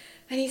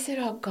 And he said,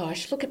 oh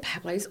gosh, look at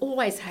Pablo, he's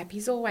always happy,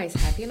 he's always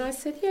happy. And I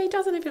said, yeah, he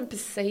doesn't even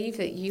perceive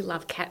that you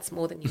love cats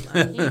more than you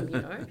love him, you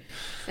know.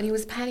 And he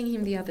was patting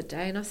him the other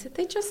day, and I said,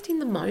 they're just in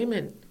the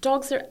moment.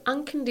 Dogs are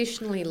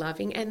unconditionally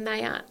loving, and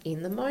they are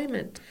in the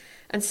moment.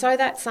 And so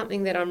that's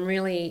something that I'm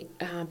really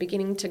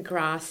beginning to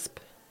grasp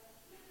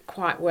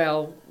quite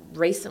well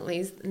recently.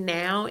 Is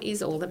now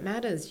is all that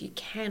matters. You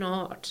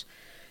cannot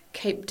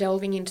keep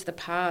delving into the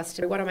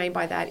past. What I mean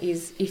by that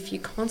is, if you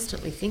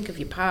constantly think of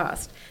your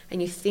past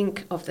and you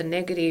think of the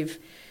negative,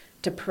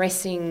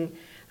 depressing,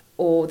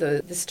 or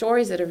the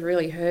stories that have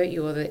really hurt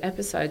you, or the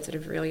episodes that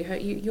have really hurt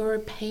you, you're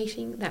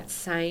repeating that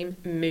same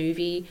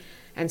movie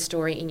and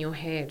story in your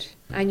head,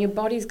 and your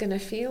body's going to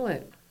feel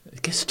it.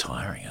 It gets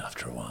tiring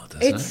after a while,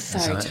 doesn't it? It's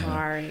so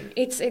tiring.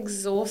 It's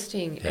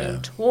exhausting, Yeah.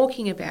 and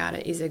talking about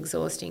it is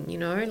exhausting, you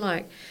know,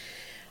 like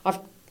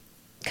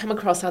come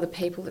across other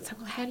people that say,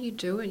 well, how do you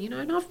do it? You know,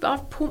 and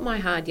I've put my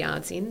hard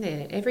yards in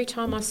there. Every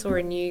time I saw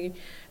a new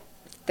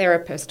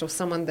therapist or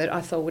someone that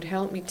I thought would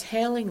help me,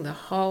 telling the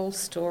whole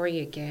story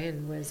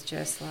again was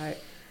just like,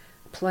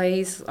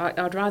 please,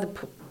 I'd rather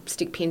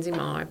stick pins in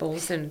my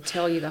eyeballs than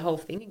tell you the whole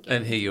thing again.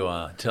 And here you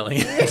are telling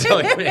me.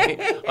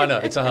 I know,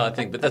 it's a hard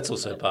thing, but that's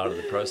also part of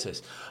the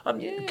process. I'm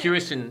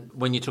curious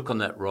when you took on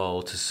that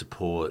role to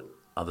support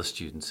other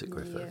students at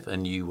Griffith,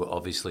 and you were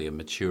obviously a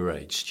mature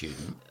age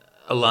student.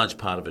 A large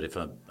part of it, if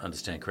I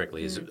understand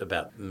correctly, is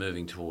about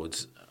moving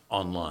towards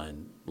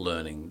online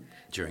learning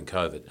during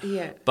COVID.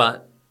 Yeah.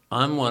 But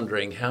I'm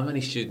wondering, how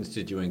many students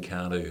did you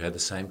encounter who had the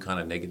same kind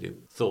of negative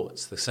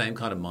thoughts, the same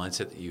kind of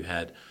mindset that you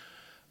had?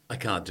 I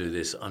can't do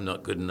this, I'm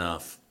not good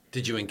enough.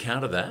 Did you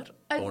encounter that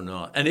or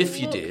not? And if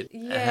you did,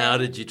 how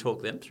did you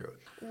talk them through it?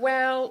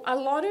 Well, a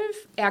lot of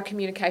our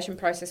communication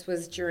process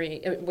was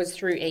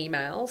through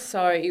email,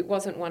 so it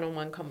wasn't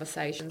one-on-one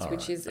conversations,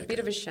 which is a bit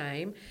of a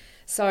shame.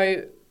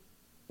 So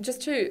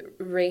just to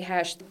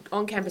rehash,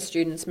 on-campus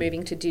students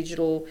moving to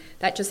digital,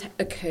 that just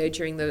occurred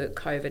during the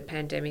COVID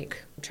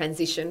pandemic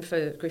transition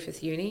for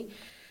Griffith Uni.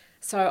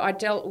 So I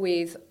dealt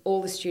with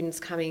all the students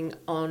coming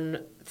on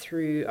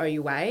through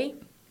OUA,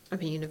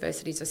 Open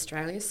Universities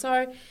Australia.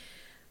 So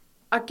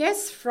I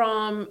guess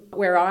from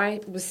where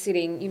I was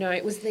sitting, you know,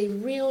 it was the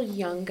real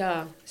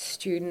younger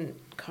student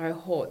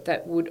cohort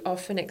that would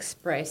often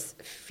express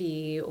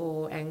fear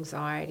or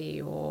anxiety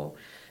or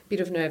a bit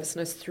of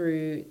nervousness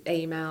through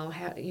email.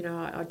 How, you know,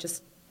 I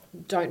just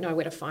don't know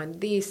where to find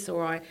this,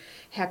 or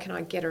how can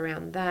I get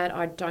around that?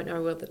 I don't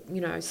know whether,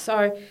 you know.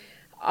 So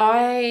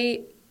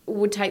I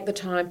would take the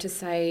time to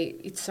say,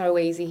 it's so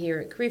easy here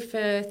at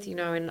Griffith, you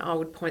know, and I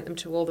would point them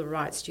to all the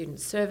right student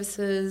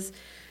services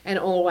and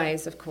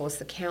always, of course,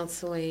 the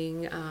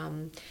counselling.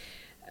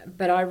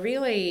 But I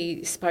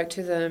really spoke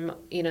to them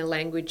in a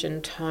language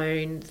and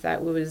tone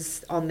that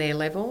was on their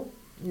level,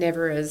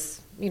 never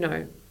as, you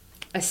know,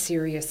 a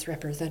serious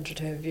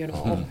representative, you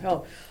know,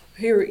 oh,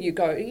 here you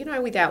go, you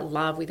know, without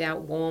love,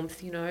 without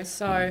warmth, you know.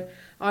 So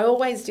I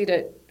always did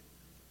it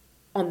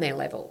on their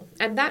level.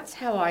 And that's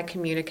how I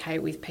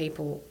communicate with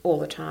people all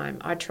the time.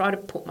 I try to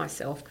put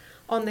myself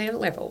on their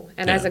level.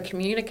 And as a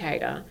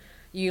communicator,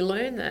 you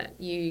learn that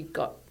you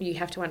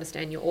have to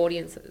understand your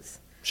audiences.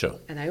 Sure.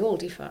 And they all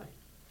differ.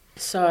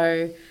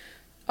 So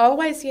I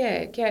always,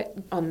 get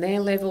on their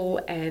level,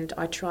 and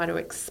I try to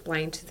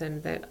explain to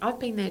them that I've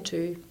been there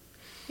too.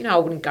 You know, I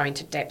wouldn't go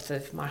into depth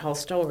of my whole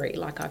story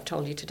like I've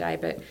told you today,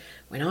 but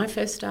when I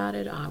first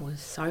started, I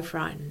was so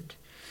frightened.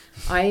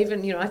 I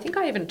think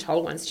I even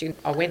told one student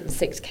I went and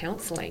sought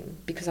counselling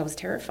because I was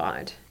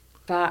terrified.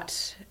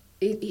 But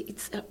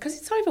it's because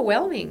it's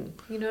overwhelming,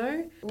 you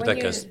know. But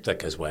that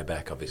goes way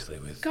back, obviously.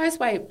 Goes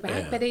way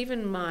back, but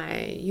even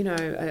my, you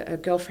know, a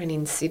girlfriend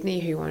in Sydney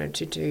who wanted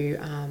to do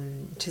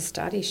to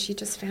study, she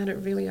just found it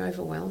really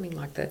overwhelming.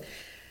 Like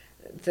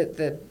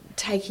the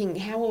taking,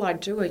 how will I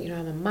do it? You know,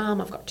 I'm a mum,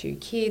 I've got 2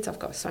 kids, I've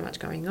got so much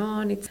going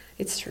on.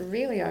 It's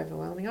really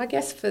overwhelming. I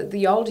guess for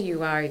the older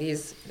you are,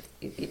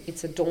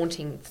 it's a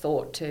daunting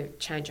thought to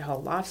change your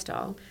whole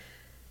lifestyle.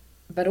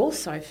 But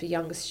also for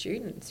younger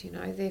students, you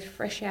know, they're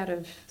fresh out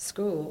of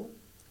school.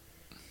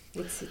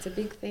 It's a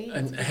big thing.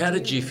 And how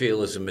did you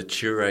feel as a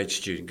mature age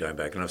student going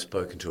back? And I've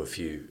spoken to a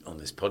few on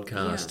this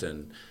podcast,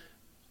 and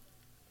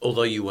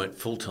although you weren't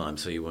full-time,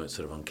 so you weren't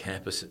sort of on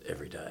campus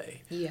every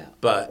day. Yeah.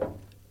 But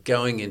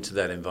going into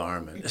that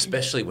environment,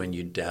 especially when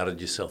you doubted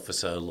yourself for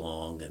so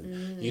long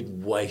and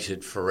you'd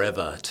waited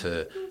forever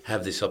to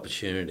have this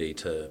opportunity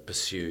to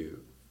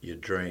pursue your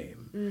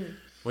dream.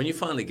 When you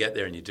finally get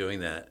there and you're doing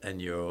that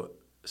and you're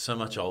so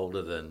much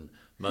older than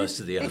most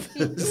of the others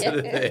that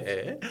are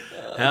there,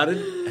 how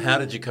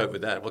did you cope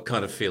with that? What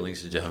kind of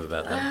feelings did you have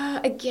about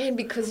that? Again,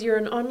 because you're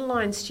an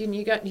online student,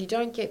 you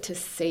don't get to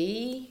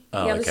see the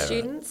other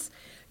students. Right.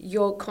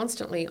 You're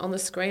constantly on the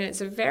screen.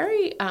 It's a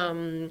very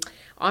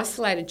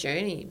isolated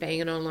journey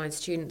being an online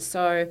student.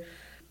 So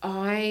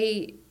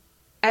I,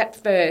 at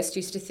first,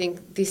 used to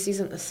think this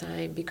isn't the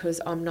same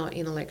because I'm not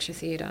in a lecture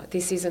theatre.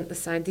 This isn't the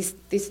same.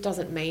 This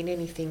doesn't mean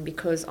anything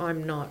because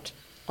I'm not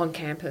on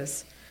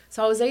campus.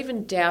 So I was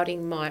even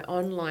doubting my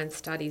online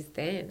studies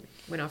then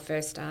when I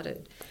first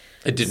started.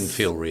 It didn't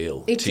feel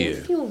real to you? It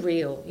didn't feel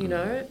real, you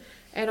know.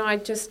 And I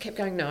just kept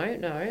going,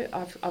 no,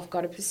 I've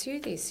got to pursue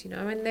this, you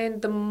know. And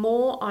then the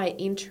more I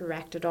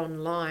interacted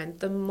online,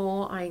 the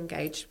more I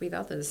engaged with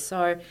others.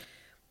 So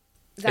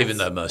even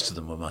though most of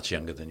them were much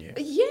younger than you.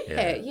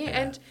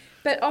 Yeah.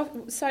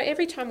 So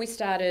every time we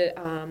start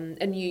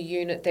a new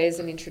unit, there's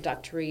an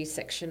introductory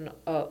section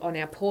on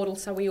our portal.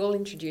 So we all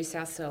introduce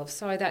ourselves.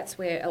 So that's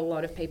where a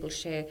lot of people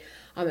share,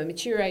 I'm a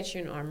mature age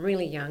student, I'm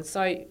really young.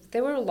 So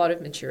there were a lot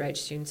of mature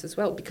age students as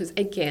well because,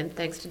 again,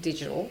 thanks to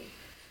digital,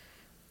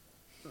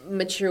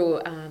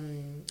 mature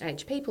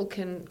age people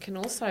can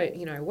also,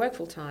 you know, work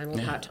full-time or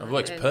part-time. It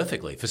works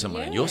perfectly for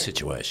someone in your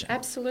situation.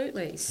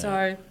 Absolutely.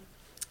 So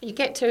you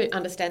get to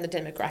understand the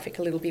demographic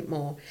a little bit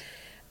more.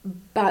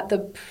 But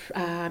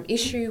the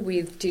issue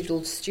with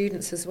digital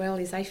students as well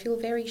is they feel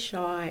very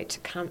shy to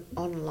come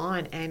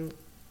online and,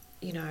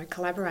 you know,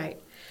 collaborate.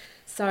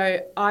 So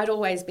I'd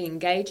always be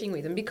engaging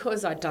with them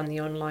because I'd done the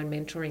online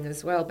mentoring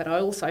as well. But I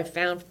also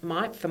found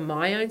for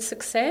my own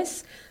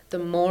success, the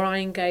more I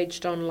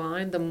engaged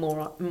online, the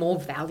more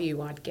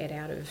value I'd get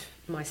out of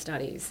my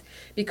studies.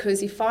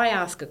 Because if I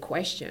ask a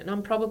question,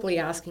 I'm probably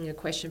asking a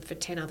question for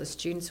 10 other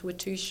students who are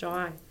too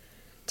shy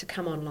to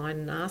come online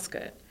and ask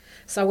it.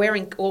 So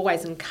we're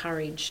always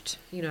encouraged,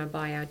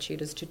 by our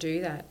tutors to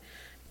do that.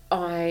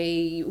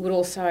 I would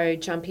also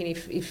jump in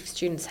if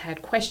students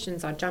had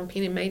questions. I'd jump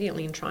in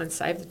immediately and try and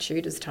save the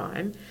tutor's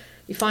time.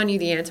 If I knew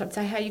the answer, I'd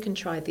say, hey, you can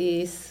try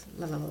this,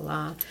 la, la, la,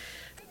 la.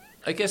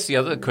 I guess the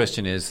other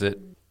question is that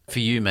for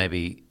you,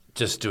 maybe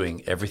just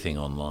doing everything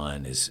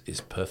online is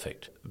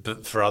perfect.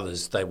 But for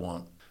others, they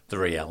want the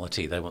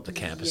reality. They want the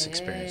campus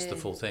experience, the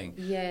full thing.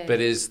 Yeah.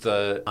 But is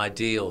the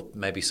ideal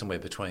maybe somewhere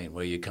between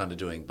where you're kind of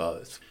doing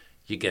both?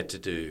 You get to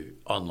do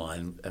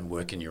online and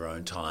work in your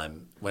own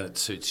time when it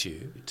suits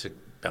you to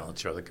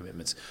balance your other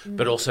commitments,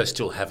 but also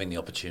still having the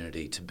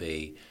opportunity to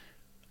be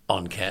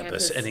on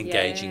campus and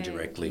engaging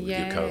directly with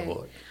your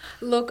cohort.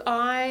 Look,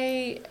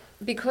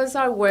 because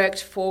I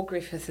worked for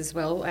Griffith as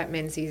well at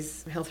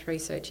Menzies Health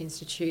Research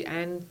Institute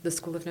and the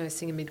School of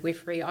Nursing and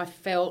Midwifery, I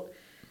felt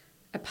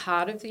a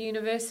part of the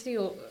university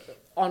or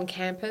on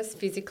campus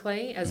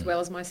physically as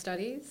well as my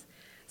studies.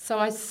 So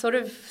I sort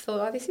of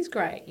thought, this is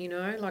great,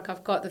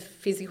 I've got the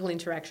physical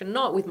interaction,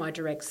 not with my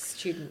direct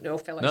student or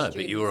fellow students.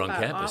 No, but you were on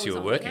campus, you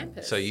were working.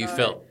 Campus, so you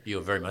felt you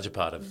were very much a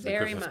part of the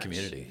Griffith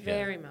community.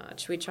 Very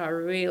much, which I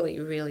really,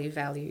 really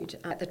valued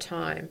at the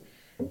time.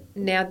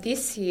 Now,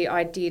 this year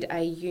I did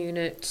a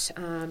unit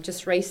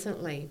just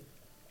recently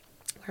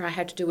where I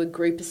had to do a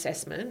group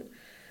assessment.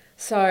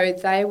 So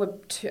they were,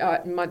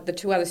 the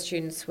two other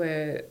students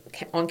were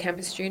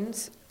on-campus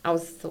students. I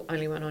was the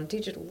only one on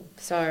digital,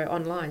 so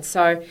online.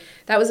 So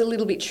that was a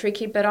little bit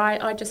tricky, but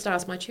I just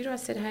asked my tutor, I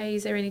said, hey,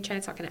 is there any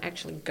chance I can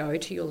actually go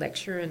to your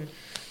lecture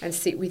and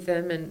sit with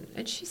them?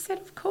 And she said,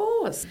 of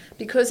course.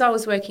 Because I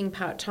was working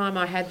part-time,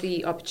 I had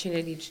the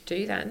opportunity to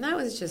do that, and that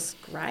was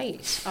just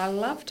great. I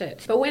loved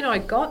it. But when I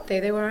got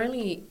there were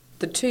only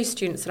the 2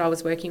 students that I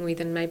was working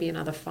with and maybe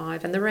another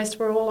 5, and the rest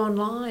were all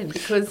online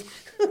because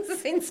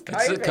since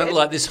COVID. It's kind of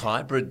like this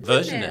hybrid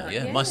version now.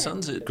 Yeah. My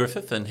son's at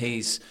Griffith and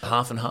he's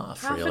half and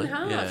half, really.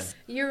 Half and half.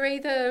 Yeah. You're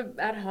either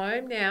at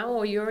home now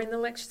or you're in the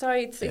lecture. So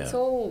it's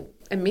all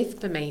a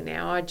myth for me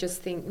now. I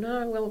just think,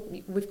 no, well,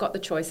 we've got the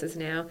choices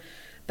now.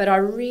 But I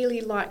really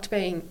liked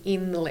being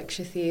in the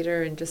lecture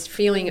theatre and just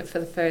feeling it for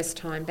the first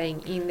time, being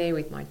in there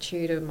with my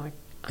tutor, my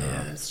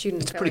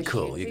student. It's pretty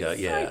cool. You go,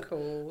 so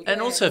cool.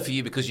 And also for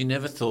you, because you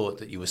never thought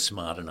that you were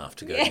smart enough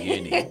to go to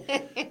uni.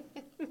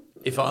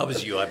 If I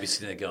was you, I'd be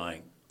sitting there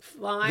going,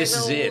 this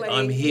is it.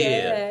 I'm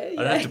here.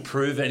 I don't have to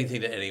prove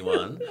anything to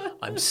anyone.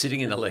 I'm sitting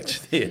in a lecture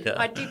theatre.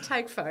 I did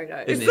take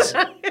photos. In this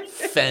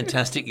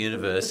fantastic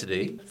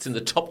university. It's in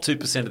the top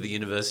 2% of the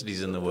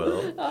universities in the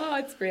world. Oh,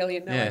 it's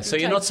brilliant. No, so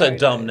you're not so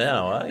dumb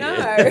now, are you?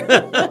 No.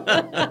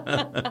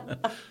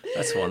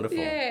 That's wonderful.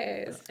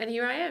 Yes. And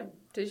here I am.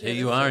 Here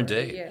you are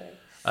indeed. Yeah.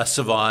 A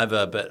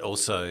survivor, but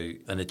also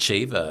an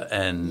achiever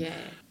and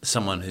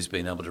someone who's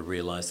been able to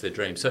realise their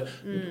dreams. So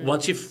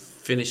once you've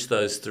finished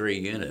those 3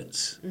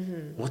 units,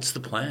 what's the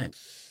plan?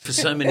 For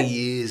so many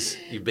years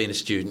you've been a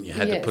student, you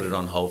had to put it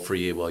on hold for a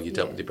year while you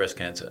dealt with your breast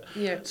cancer.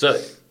 Yeah. So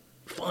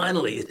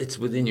finally it's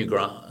within your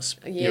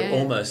grasp. Yeah. You're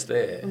almost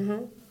there.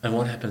 Mm-hmm. And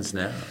what happens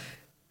now?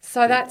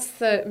 So that's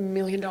the $1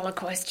 million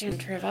question,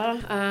 Trevor.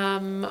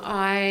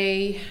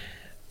 I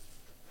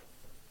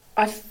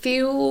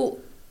feel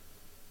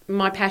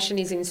my passion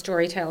is in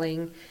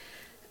storytelling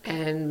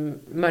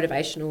and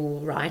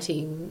motivational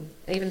writing,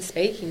 even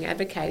speaking,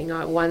 advocating.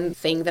 One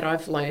thing that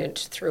I've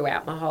learnt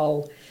throughout my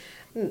whole,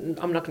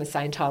 I'm not going to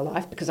say entire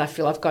life because I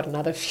feel I've got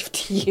another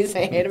 50 years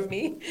ahead of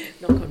me,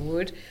 knock on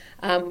wood.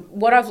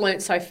 What I've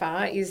learnt so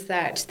far is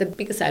that the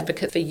biggest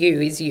advocate for you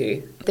is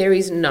you. There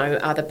is no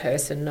other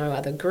person, no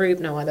other group,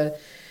 no other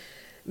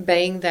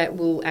being that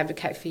will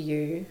advocate for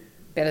you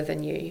better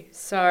than you.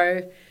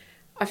 So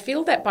I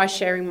feel that by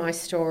sharing my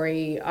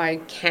story, I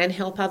can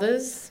help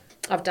others.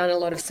 I've done a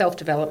lot of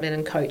self-development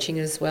and coaching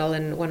as well,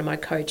 and one of my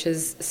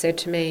coaches said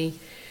to me,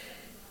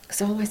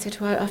 because I always said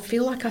to her, I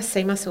feel like I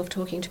see myself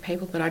talking to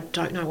people, but I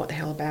don't know what the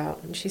hell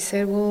about. And she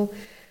said, well,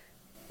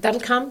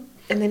 that'll come.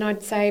 And then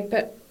I'd say,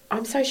 but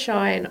I'm so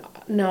shy and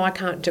no, I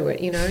can't do it,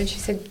 And she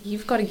said,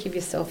 you've got to give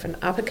yourself an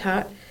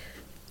uppercut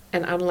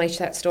and unleash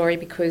that story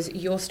because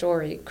your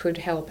story could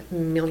help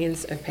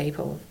millions of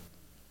people.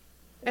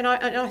 And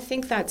I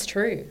think that's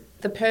true.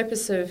 The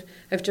purpose of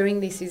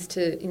doing this is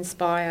to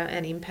inspire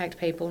and impact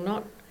people,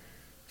 not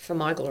for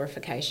my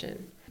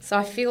glorification. So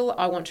I feel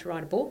I want to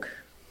write a book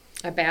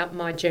about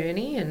my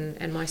journey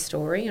and my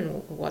story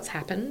and what's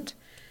happened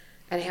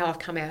and how I've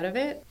come out of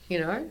it,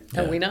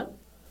 a winner.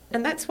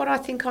 And that's what I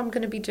think I'm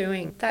going to be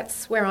doing.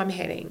 That's where I'm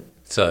heading.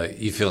 So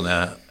you feel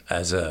now,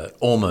 as a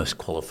almost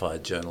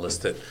qualified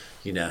journalist, that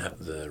you now have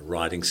the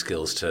writing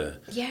skills to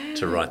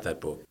write that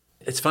book?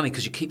 It's funny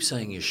because you keep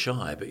saying you're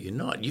shy, but you're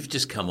not. You've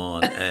just come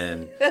on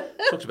and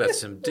talked about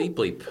some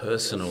deeply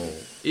personal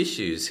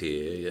issues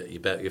here,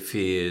 about your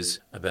fears,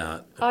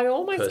 about I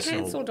almost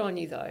cancelled on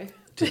you, though.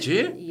 Did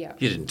you? Yeah.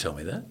 You didn't tell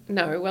me that.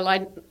 No, well,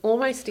 I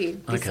almost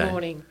did this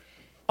morning.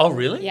 Oh,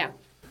 really? Yeah.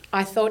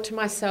 I thought to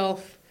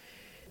myself,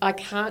 I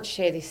can't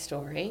share this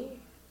story.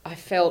 I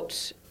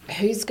felt,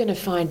 who's going to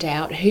find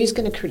out? Who's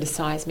going to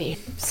criticise me?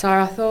 So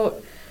I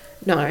thought,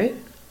 no,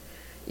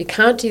 you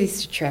can't do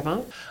this to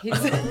Trevor.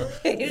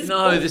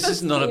 No, this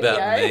is not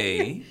about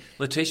me.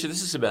 Leticia,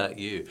 this is about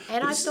you.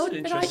 And I thought,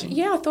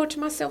 I thought to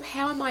myself,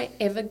 how am I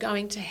ever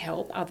going to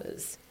help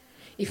others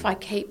if I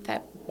keep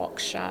that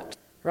box shut,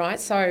 right?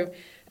 So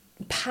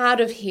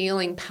part of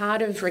healing,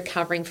 part of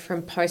recovering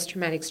from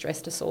post-traumatic stress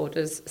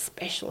disorders,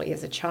 especially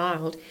as a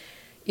child,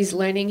 is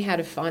learning how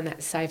to find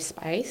that safe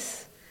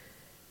space.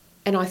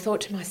 And I thought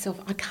to myself,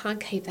 I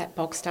can't keep that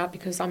boxed up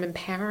because I'm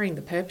empowering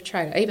the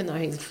perpetrator, even though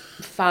he's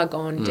far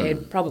gone,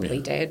 dead, probably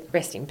dead,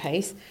 rest in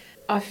peace.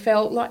 I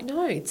felt like,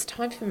 no, it's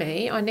time for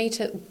me. I need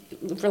to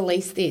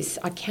release this.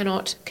 I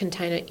cannot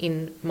contain it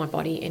in my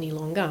body any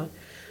longer.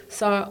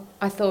 So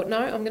I thought, no,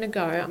 I'm going to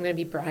go. I'm going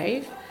to be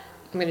brave.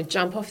 I'm going to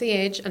jump off the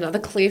edge, another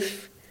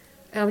cliff,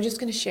 and I'm just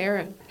going to share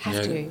it.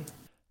 Have to.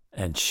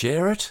 And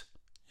share it,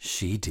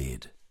 she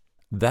did.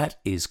 That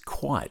is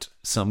quite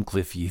some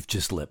cliff you've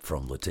just leapt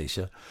from,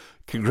 Leticia.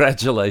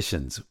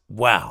 Congratulations.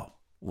 Wow,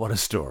 what a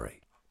story.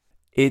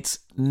 It's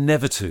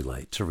never too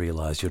late to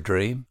realise your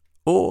dream,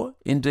 or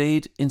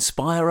indeed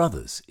inspire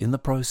others in the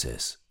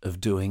process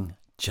of doing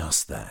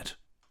just that.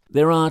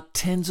 There are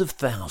tens of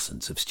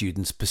thousands of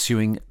students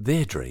pursuing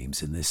their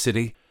dreams in this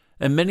city,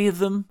 and many of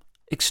them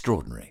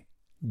extraordinary,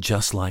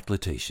 just like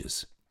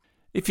Leticia's.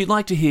 If you'd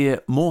like to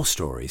hear more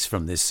stories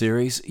from this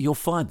series, you'll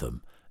find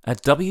them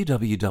at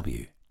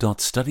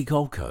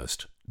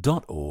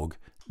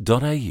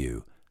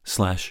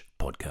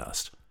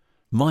www.studygoldcoast.org.au/podcast.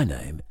 My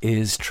name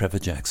is Trevor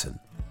Jackson,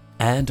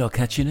 and I'll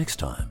catch you next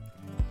time,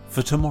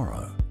 for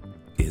tomorrow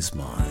is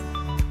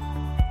mine.